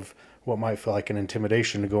part of what might feel like an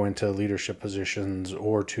intimidation to go into leadership positions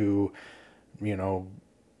or to,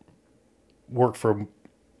 work for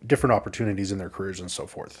different opportunities in their careers and so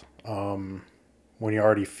forth. When you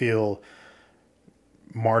already feel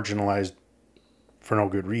marginalized for no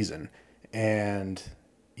good reason. And,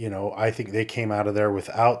 I think they came out of there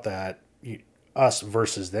without that us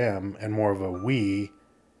versus them and more of a we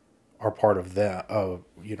are part of that, a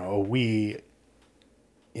we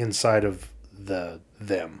inside of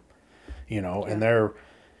them, and they're,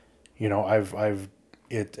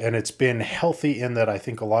 it's been healthy in that I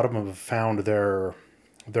think a lot of them have found their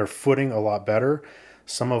footing a lot better.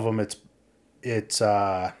 Some of them it's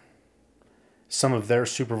some of their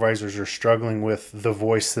supervisors are struggling with the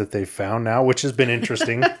voice that they've found now, which has been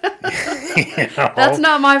interesting. That's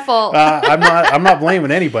not my fault. I'm not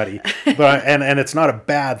blaming anybody, but and it's not a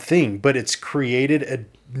bad thing, but it's created a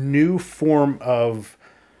new form of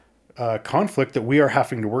conflict that we are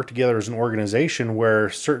having to work together as an organization where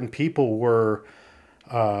certain people were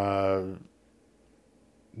go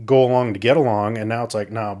along to get along, and now it's like,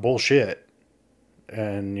 nah, bullshit.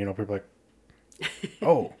 And, people are like,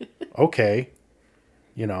 oh, okay,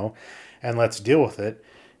 and let's deal with it.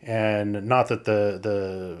 And not that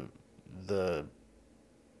the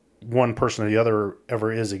one person or the other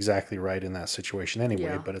ever is exactly right in that situation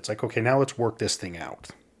anyway, but it's like, okay, now let's work this thing out.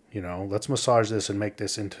 Let's massage this and make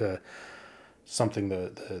this into something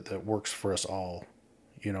that works for us all,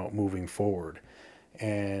 moving forward.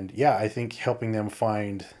 And I think helping them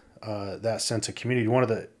find that sense of community,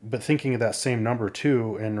 but thinking of that same number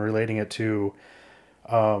too, and relating it to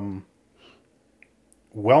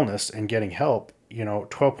wellness and getting help,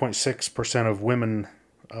 12.6% of women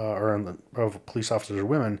of police officers are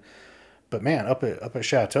women, but man, up at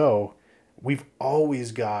Chateau, we've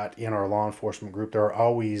always got in our law enforcement group, there are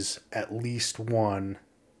always at least one,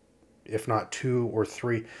 if not two or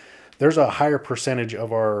three. There's a higher percentage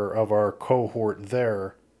of our cohort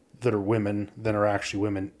there that are women than are actually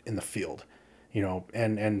women in the field,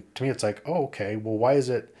 and to me it's like, oh, okay, well, why is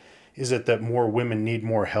it Is it that more women need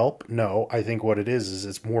more help? No, I think what it is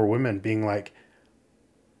it's more women being like,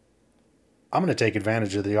 I'm going to take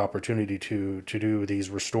advantage of the opportunity to do these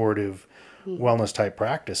restorative wellness type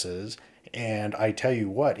practices. And I tell you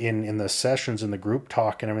what, in the sessions, in the group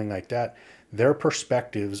talk and everything like that, their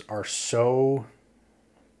perspectives are so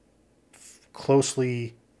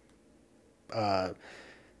closely, the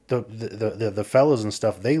fellas and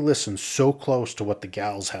stuff, they listen so close to what the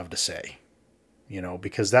gals have to say,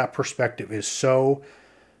 because that perspective is so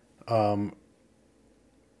much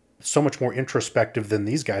more introspective than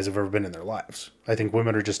these guys have ever been in their lives. I think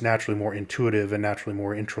women are just naturally more intuitive and naturally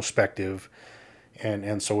more introspective.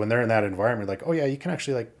 And so when they're in that environment, like, oh yeah, you can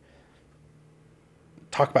actually like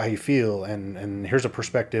talk about how you feel and here's a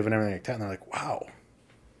perspective and everything like that. And they're like, wow,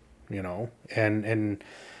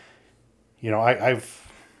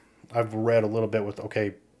 I've read a little bit with,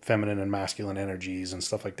 feminine and masculine energies and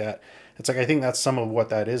stuff like that. It's like, I think that's some of what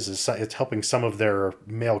that is it's helping some of their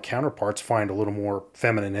male counterparts find a little more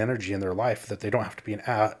feminine energy in their life, that they don't have to be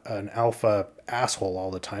an alpha asshole all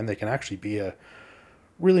the time. They can actually be a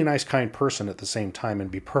really nice, kind person at the same time and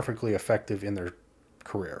be perfectly effective in their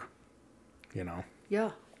career,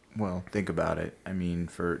 Yeah. Well, think about it. I mean,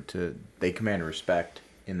 they command respect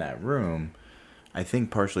in that room, I think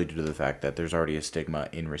partially due to the fact that there's already a stigma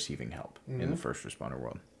in receiving help in the first responder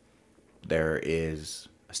world. There is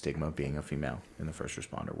a stigma of being a female in the first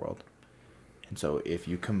responder world. And so if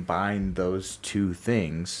you combine those two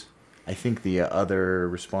things, I think the other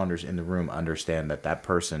responders in the room understand that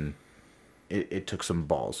person, it took some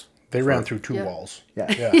balls. They ran through two walls.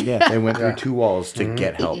 Yeah. Yeah. They went through two walls to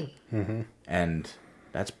get help. Mm-hmm. And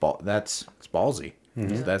that's ballsy.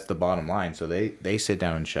 Mm-hmm. That's the bottom line. So they sit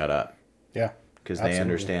down and shut up. Yeah. Because they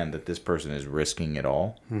understand that this person is risking it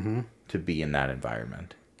all to be in that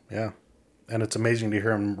environment. Yeah. And it's amazing to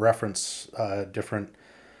hear him reference different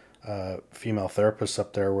female therapists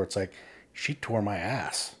up there where it's like, she tore my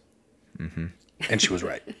ass. Mm-hmm. And she was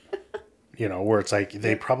right. Where it's like,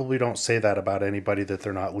 they probably don't say that about anybody that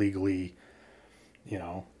they're not legally,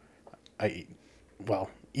 even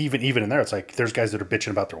in there, it's like, there's guys that are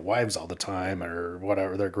bitching about their wives all the time or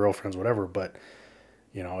whatever, their girlfriends, whatever. But,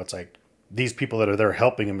 it's like, these people that are there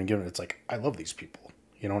helping them and giving, it's like, I love these people.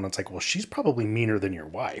 And it's like, well, she's probably meaner than your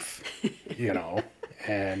wife,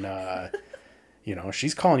 and,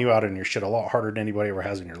 she's calling you out on your shit a lot harder than anybody ever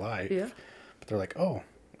has in your life. Yeah. But they're like, oh,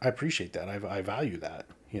 I appreciate that. I value that,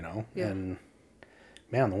 Yeah. And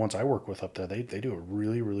man, the ones I work with up there, they do a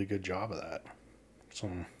really, really good job of that.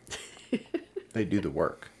 So They do the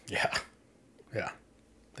work. Yeah. Yeah.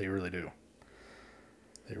 They really do.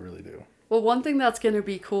 They really do. Well, one thing that's going to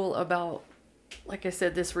be cool about, like I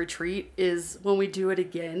said, this retreat is when we do it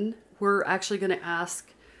again, we're actually going to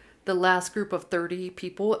ask the last group of 30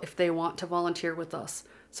 people if they want to volunteer with us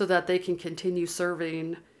so that they can continue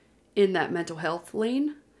serving in that mental health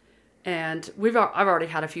lane. And I've already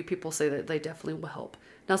had a few people say that they definitely will help.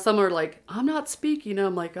 Now, some are like, I'm not speaking.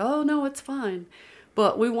 I'm like, oh, no, it's fine.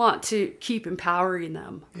 But we want to keep empowering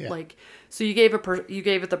them. Yeah. Like, so you gave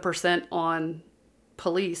it the percent on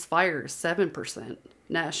police fires, 7%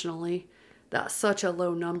 nationally. That's such a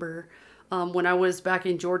low number. When I was back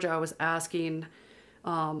in Georgia, I was asking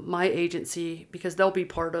my agency, because they'll be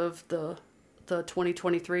part of the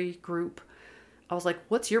 2023 group. I was like,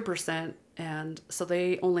 what's your percent? And so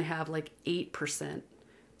they only have like 8%.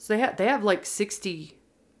 So they have like 60,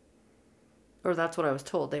 or that's what I was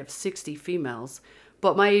told. They have 60 females.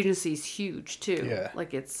 But my agency's huge too. Yeah.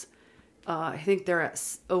 Like it's, I think they're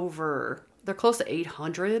close to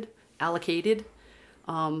 800 allocated.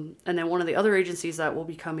 And then one of the other agencies that will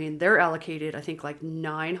be coming, they're allocated, I think, like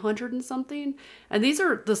 900 and something. And these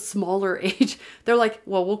are the smaller they're like,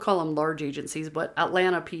 well, we'll call them large agencies, but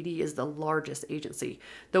Atlanta PD is the largest agency.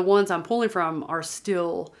 The ones I'm pulling from are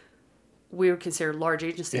still, we would consider large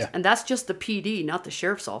agencies. Yeah. And that's just the PD, not the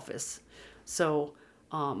sheriff's office. So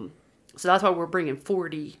that's why we're bringing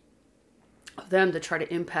 40 of them to try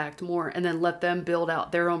to impact more and then let them build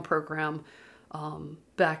out their own program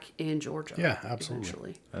back in Georgia. Yeah,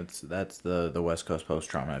 absolutely. Eventually. That's the West Coast Post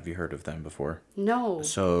Trauma. Have you heard of them before? No.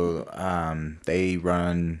 So they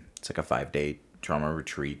run, it's like a 5-day trauma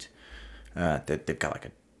retreat. They've got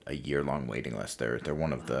like a year-long waiting list. They're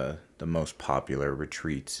one of the most popular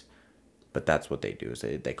retreats. But that's what they do, is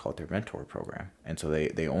they call it their mentor program. And so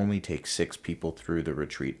they only take 6 people through the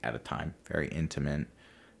retreat at a time. Very intimate.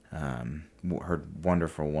 Heard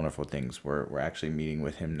wonderful, wonderful things. We're actually meeting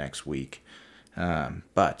with him next week.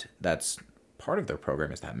 But that's part of their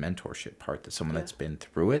program, is that mentorship part, that someone that's been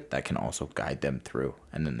through it that can also guide them through.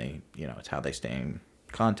 And then they, it's how they stay in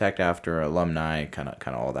contact after, alumni, kind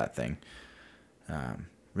of all that thing.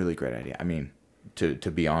 really great idea. I mean, to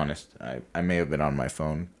be honest, I may have been on my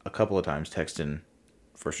phone a couple of times texting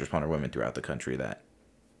first responder women throughout the country that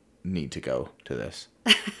need to go to this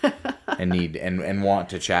and want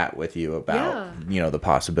to chat with you about the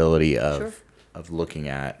possibility of looking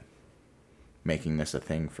at making this a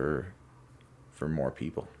thing for more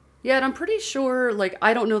people. Yeah, and I'm pretty sure, like,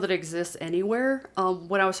 I don't know that it exists anywhere.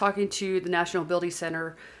 When I was talking to the National Ability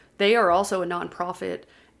Center, they are also a nonprofit,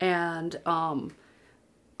 and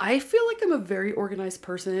I feel like I'm a very organized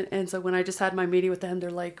person, and so when I just had my meeting with them, they're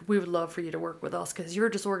like, we would love for you to work with us because you're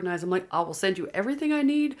disorganized. I'm like, I will send you everything I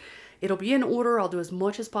need. It'll be in order. I'll do as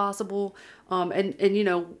much as possible. And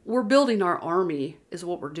we're building our army is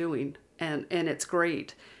what we're doing, and it's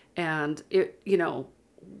great. And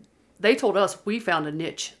they told us we found a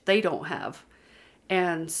niche they don't have.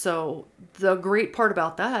 And so the great part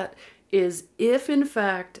about that is if in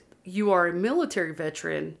fact you are a military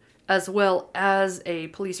veteran as well as a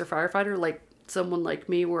police or firefighter, like someone like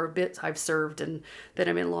me, I've served and then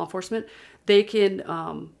I'm in law enforcement, they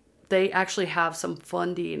actually have some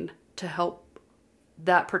funding to help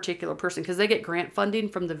that particular person because they get grant funding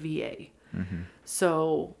from the VA. Mm-hmm.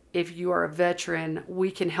 So if you are a veteran, we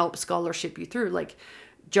can help scholarship you through. Like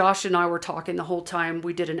Josh and I were talking the whole time.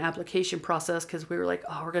 We did an application process because we were like,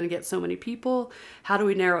 oh, we're going to get so many people. How do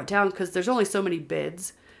we narrow it down? Because there's only so many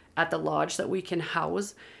beds at the lodge that we can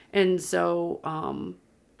house. And so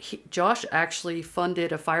Josh actually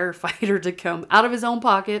funded a firefighter to come out of his own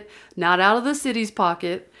pocket, not out of the city's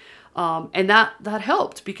pocket. And that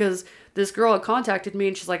helped because this girl had contacted me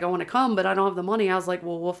and she's like, I want to come, but I don't have the money. I was like,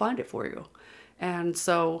 well, we'll find it for you. And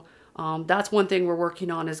so that's one thing we're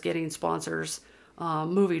working on is getting sponsors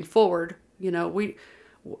moving forward.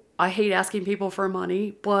 I hate asking people for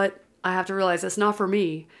money, but I have to realize it's not for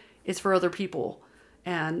me. It's for other people.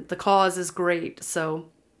 And the cause is great. So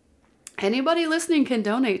anybody listening can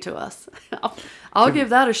donate to us. I'll give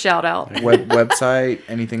that a shout out. Website,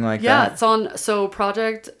 anything like that? Yeah, it's on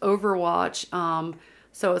Project Overwatch.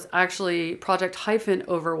 So it's actually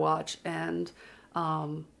Project-Overwatch and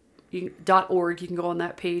 .org. You can go on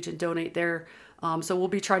that page and donate there. So we'll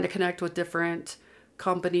be trying to connect with different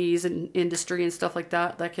companies and industry and stuff like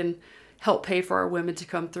that can help pay for our women to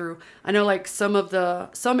come through. I know like some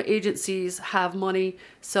agencies have money,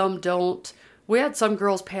 some don't. We had some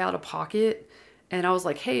girls pay out of pocket and I was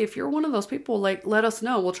like, hey, if you're one of those people, like let us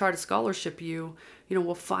know. We'll try to scholarship you.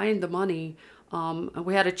 We'll find the money.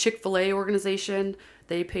 We had a Chick-fil-A organization.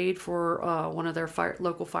 They paid for one of their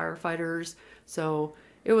local firefighters. So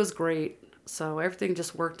it was great. So everything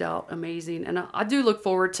just worked out amazing. And I do look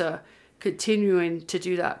forward to continuing to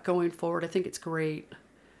do that going forward. I think it's great.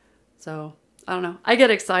 So I don't know. I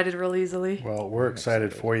get excited real easily. Well, we're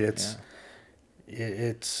excited for you.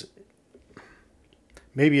 It's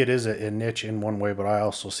maybe it is a niche in one way, but I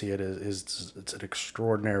also see it as it's an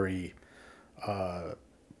extraordinary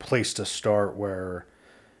place to start where,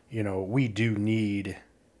 we do need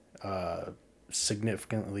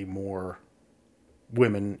significantly more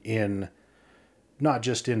women in, not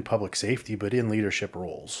just in public safety, but in leadership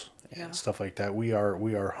roles and stuff like that. We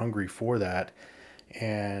are hungry for that,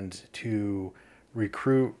 and to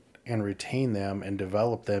recruit and retain them and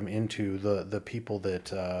develop them into the people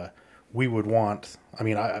that we would want. I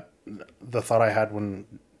mean, the thought I had when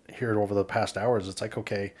here over the past hours, it's like,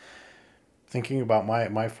 okay, thinking about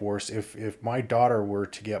my force, if my daughter were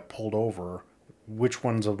to get pulled over, which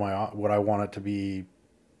ones of would I want it to be,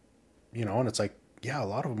 and it's like, yeah, a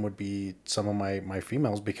lot of them would be some of my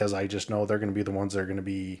females because I just know they're going to be the ones that are going to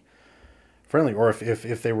be friendly, or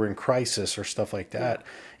if they were in crisis or stuff like that,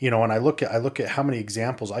 and I look at how many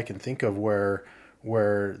examples I can think of where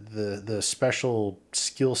the special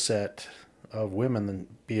skill set of women,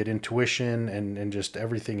 be it intuition and just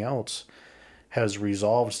everything else, has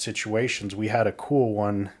resolved situations. We had a cool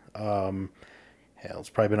one, it's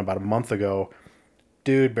probably been about a month ago.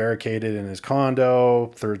 Dude barricaded in his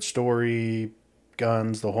condo, 3rd story,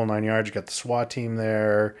 guns, the whole 9 yards. You got the SWAT team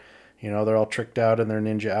there. They're all tricked out in their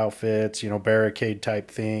ninja outfits, barricade type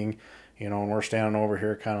thing, and we're standing over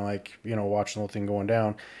here kind of like, watching the whole thing going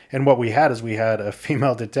down. And what we had a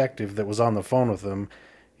female detective that was on the phone with them,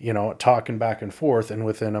 talking back and forth, and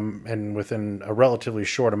within a relatively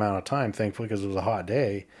short amount of time, thankfully, because it was a hot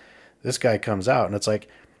day, this guy comes out and it's like,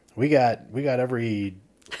 we got every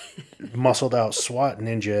muscled out SWAT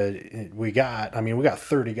ninja we got. I mean, we got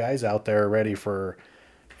 30 guys out there ready for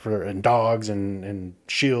and dogs and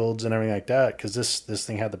shields and everything like that, because this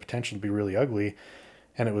thing had the potential to be really ugly.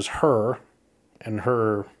 And it was her and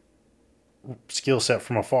her skill set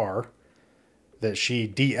from afar that she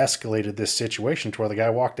de-escalated this situation to where the guy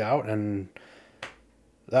walked out and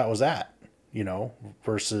that was that.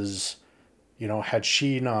 versus, had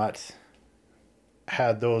she not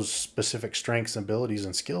had those specific strengths and abilities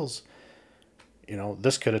and skills,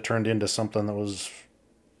 this could have turned into something that was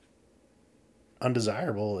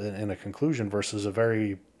undesirable in a conclusion versus a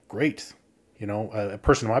very great, a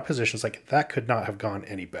person in my position is like, that could not have gone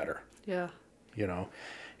any better. Yeah.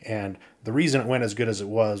 And the reason it went as good as it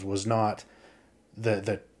was not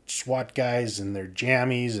the SWAT guys and their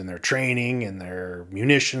jammies and their training and their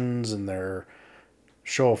munitions and their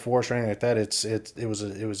show of force or anything like that. It was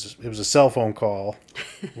a cell phone call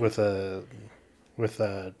with a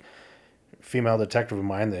female detective of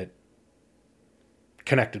mine that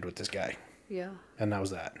connected with this guy. Yeah. And that was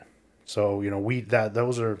that. So,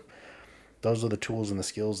 those are the tools and the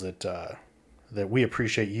skills that we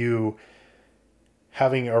appreciate you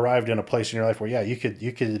having arrived in a place in your life where, yeah, you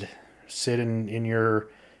could sit in your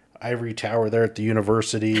ivory tower there at the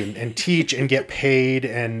university and teach and get paid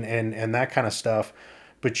and that kind of stuff.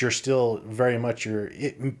 But you're still very much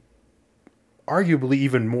arguably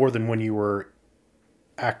even more than when you were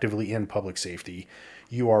actively in public safety,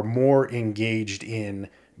 you are more engaged in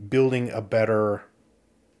building a better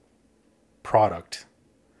product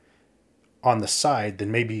on the side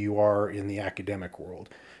than maybe you are in the academic world.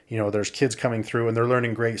 There's kids coming through and they're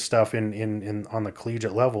learning great stuff in on the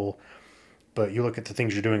collegiate level, but you look at the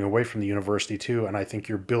things you're doing away from the university too, and I think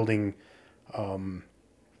you're building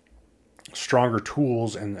stronger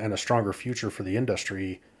tools and a stronger future for the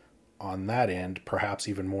industry on that end, perhaps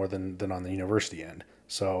even more than on the university end.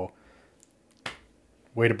 So,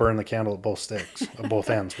 way to burn the candle at both sticks, at both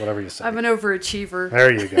ends, whatever you say. I'm an overachiever.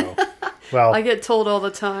 There you go. Well, I get told all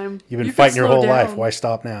the time. You've been fighting your whole life. Why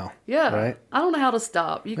stop now? Yeah. Right? I don't know how to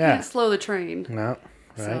stop. You can't slow the train. No.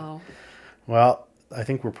 Right. So. Well, I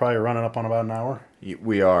think we're probably running up on about an hour.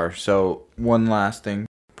 We are. So one last thing,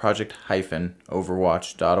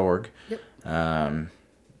 project-overwatch.org. Yep.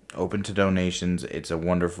 Open to donations. It's a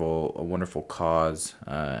wonderful cause.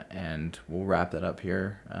 And we'll wrap that up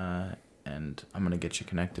here. And I'm going to get you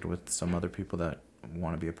connected with some other people that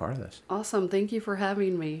want to be a part of this. Awesome. Thank you for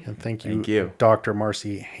having me. And thank you. Dr.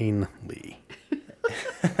 Marcy Hehnley.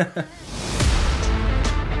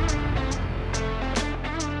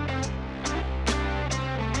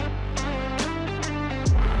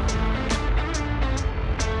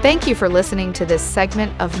 Thank you for listening to this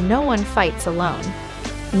segment of No One Fights Alone.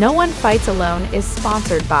 No One Fights Alone is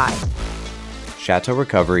sponsored by Chateau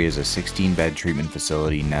Recovery is a 16-bed treatment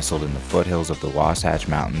facility nestled in the foothills of the Wasatch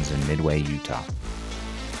Mountains in Midway, Utah.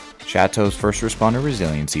 Chateau's First Responder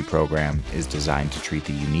Resiliency Program is designed to treat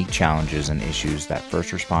the unique challenges and issues that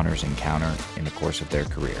first responders encounter in the course of their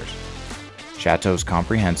careers. Chateau's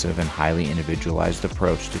comprehensive and highly individualized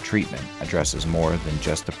approach to treatment addresses more than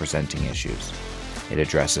just the presenting issues. It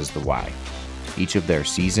addresses the why. Each of their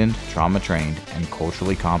seasoned, trauma-trained, and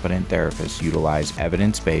culturally competent therapists utilize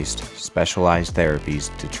evidence-based, specialized therapies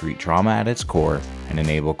to treat trauma at its core and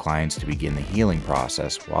enable clients to begin the healing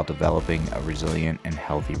process while developing a resilient and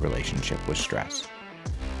healthy relationship with stress.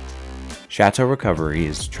 Chateau Recovery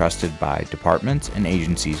is trusted by departments and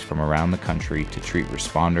agencies from around the country to treat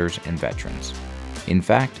responders and veterans. In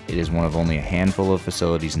fact, it is one of only a handful of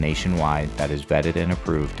facilities nationwide that is vetted and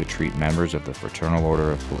approved to treat members of the Fraternal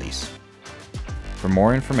Order of Police. For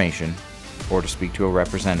more information, or to speak to a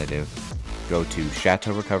representative, go to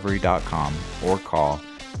chateaurecovery.com or call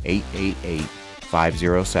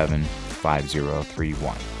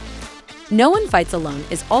 888-507-5031. No One Fights Alone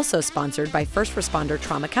is also sponsored by First Responder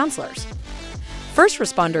Trauma Counselors. First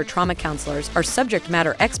Responder Trauma Counselors are subject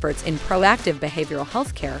matter experts in proactive behavioral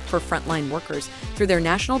health care for frontline workers through their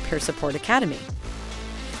National Peer Support Academy.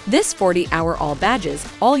 This 40-hour all badges,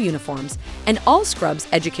 all uniforms, and all scrubs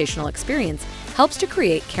educational experience helps to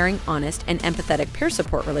create caring, honest, and empathetic peer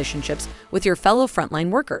support relationships with your fellow frontline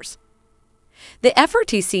workers. The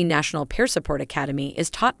FRTC National Peer Support Academy is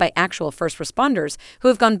taught by actual first responders who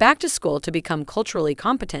have gone back to school to become culturally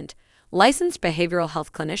competent, licensed behavioral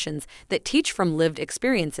health clinicians that teach from lived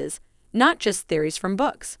experiences, not just theories from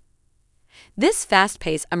books. This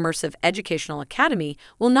fast-paced, immersive educational academy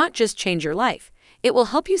will not just change your life, it will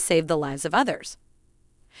help you save the lives of others.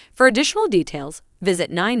 For additional details, visit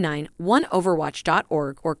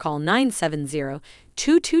 991overwatch.org or call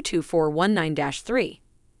 970-222-419-3.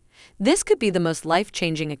 This could be the most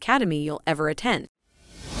life-changing academy you'll ever attend.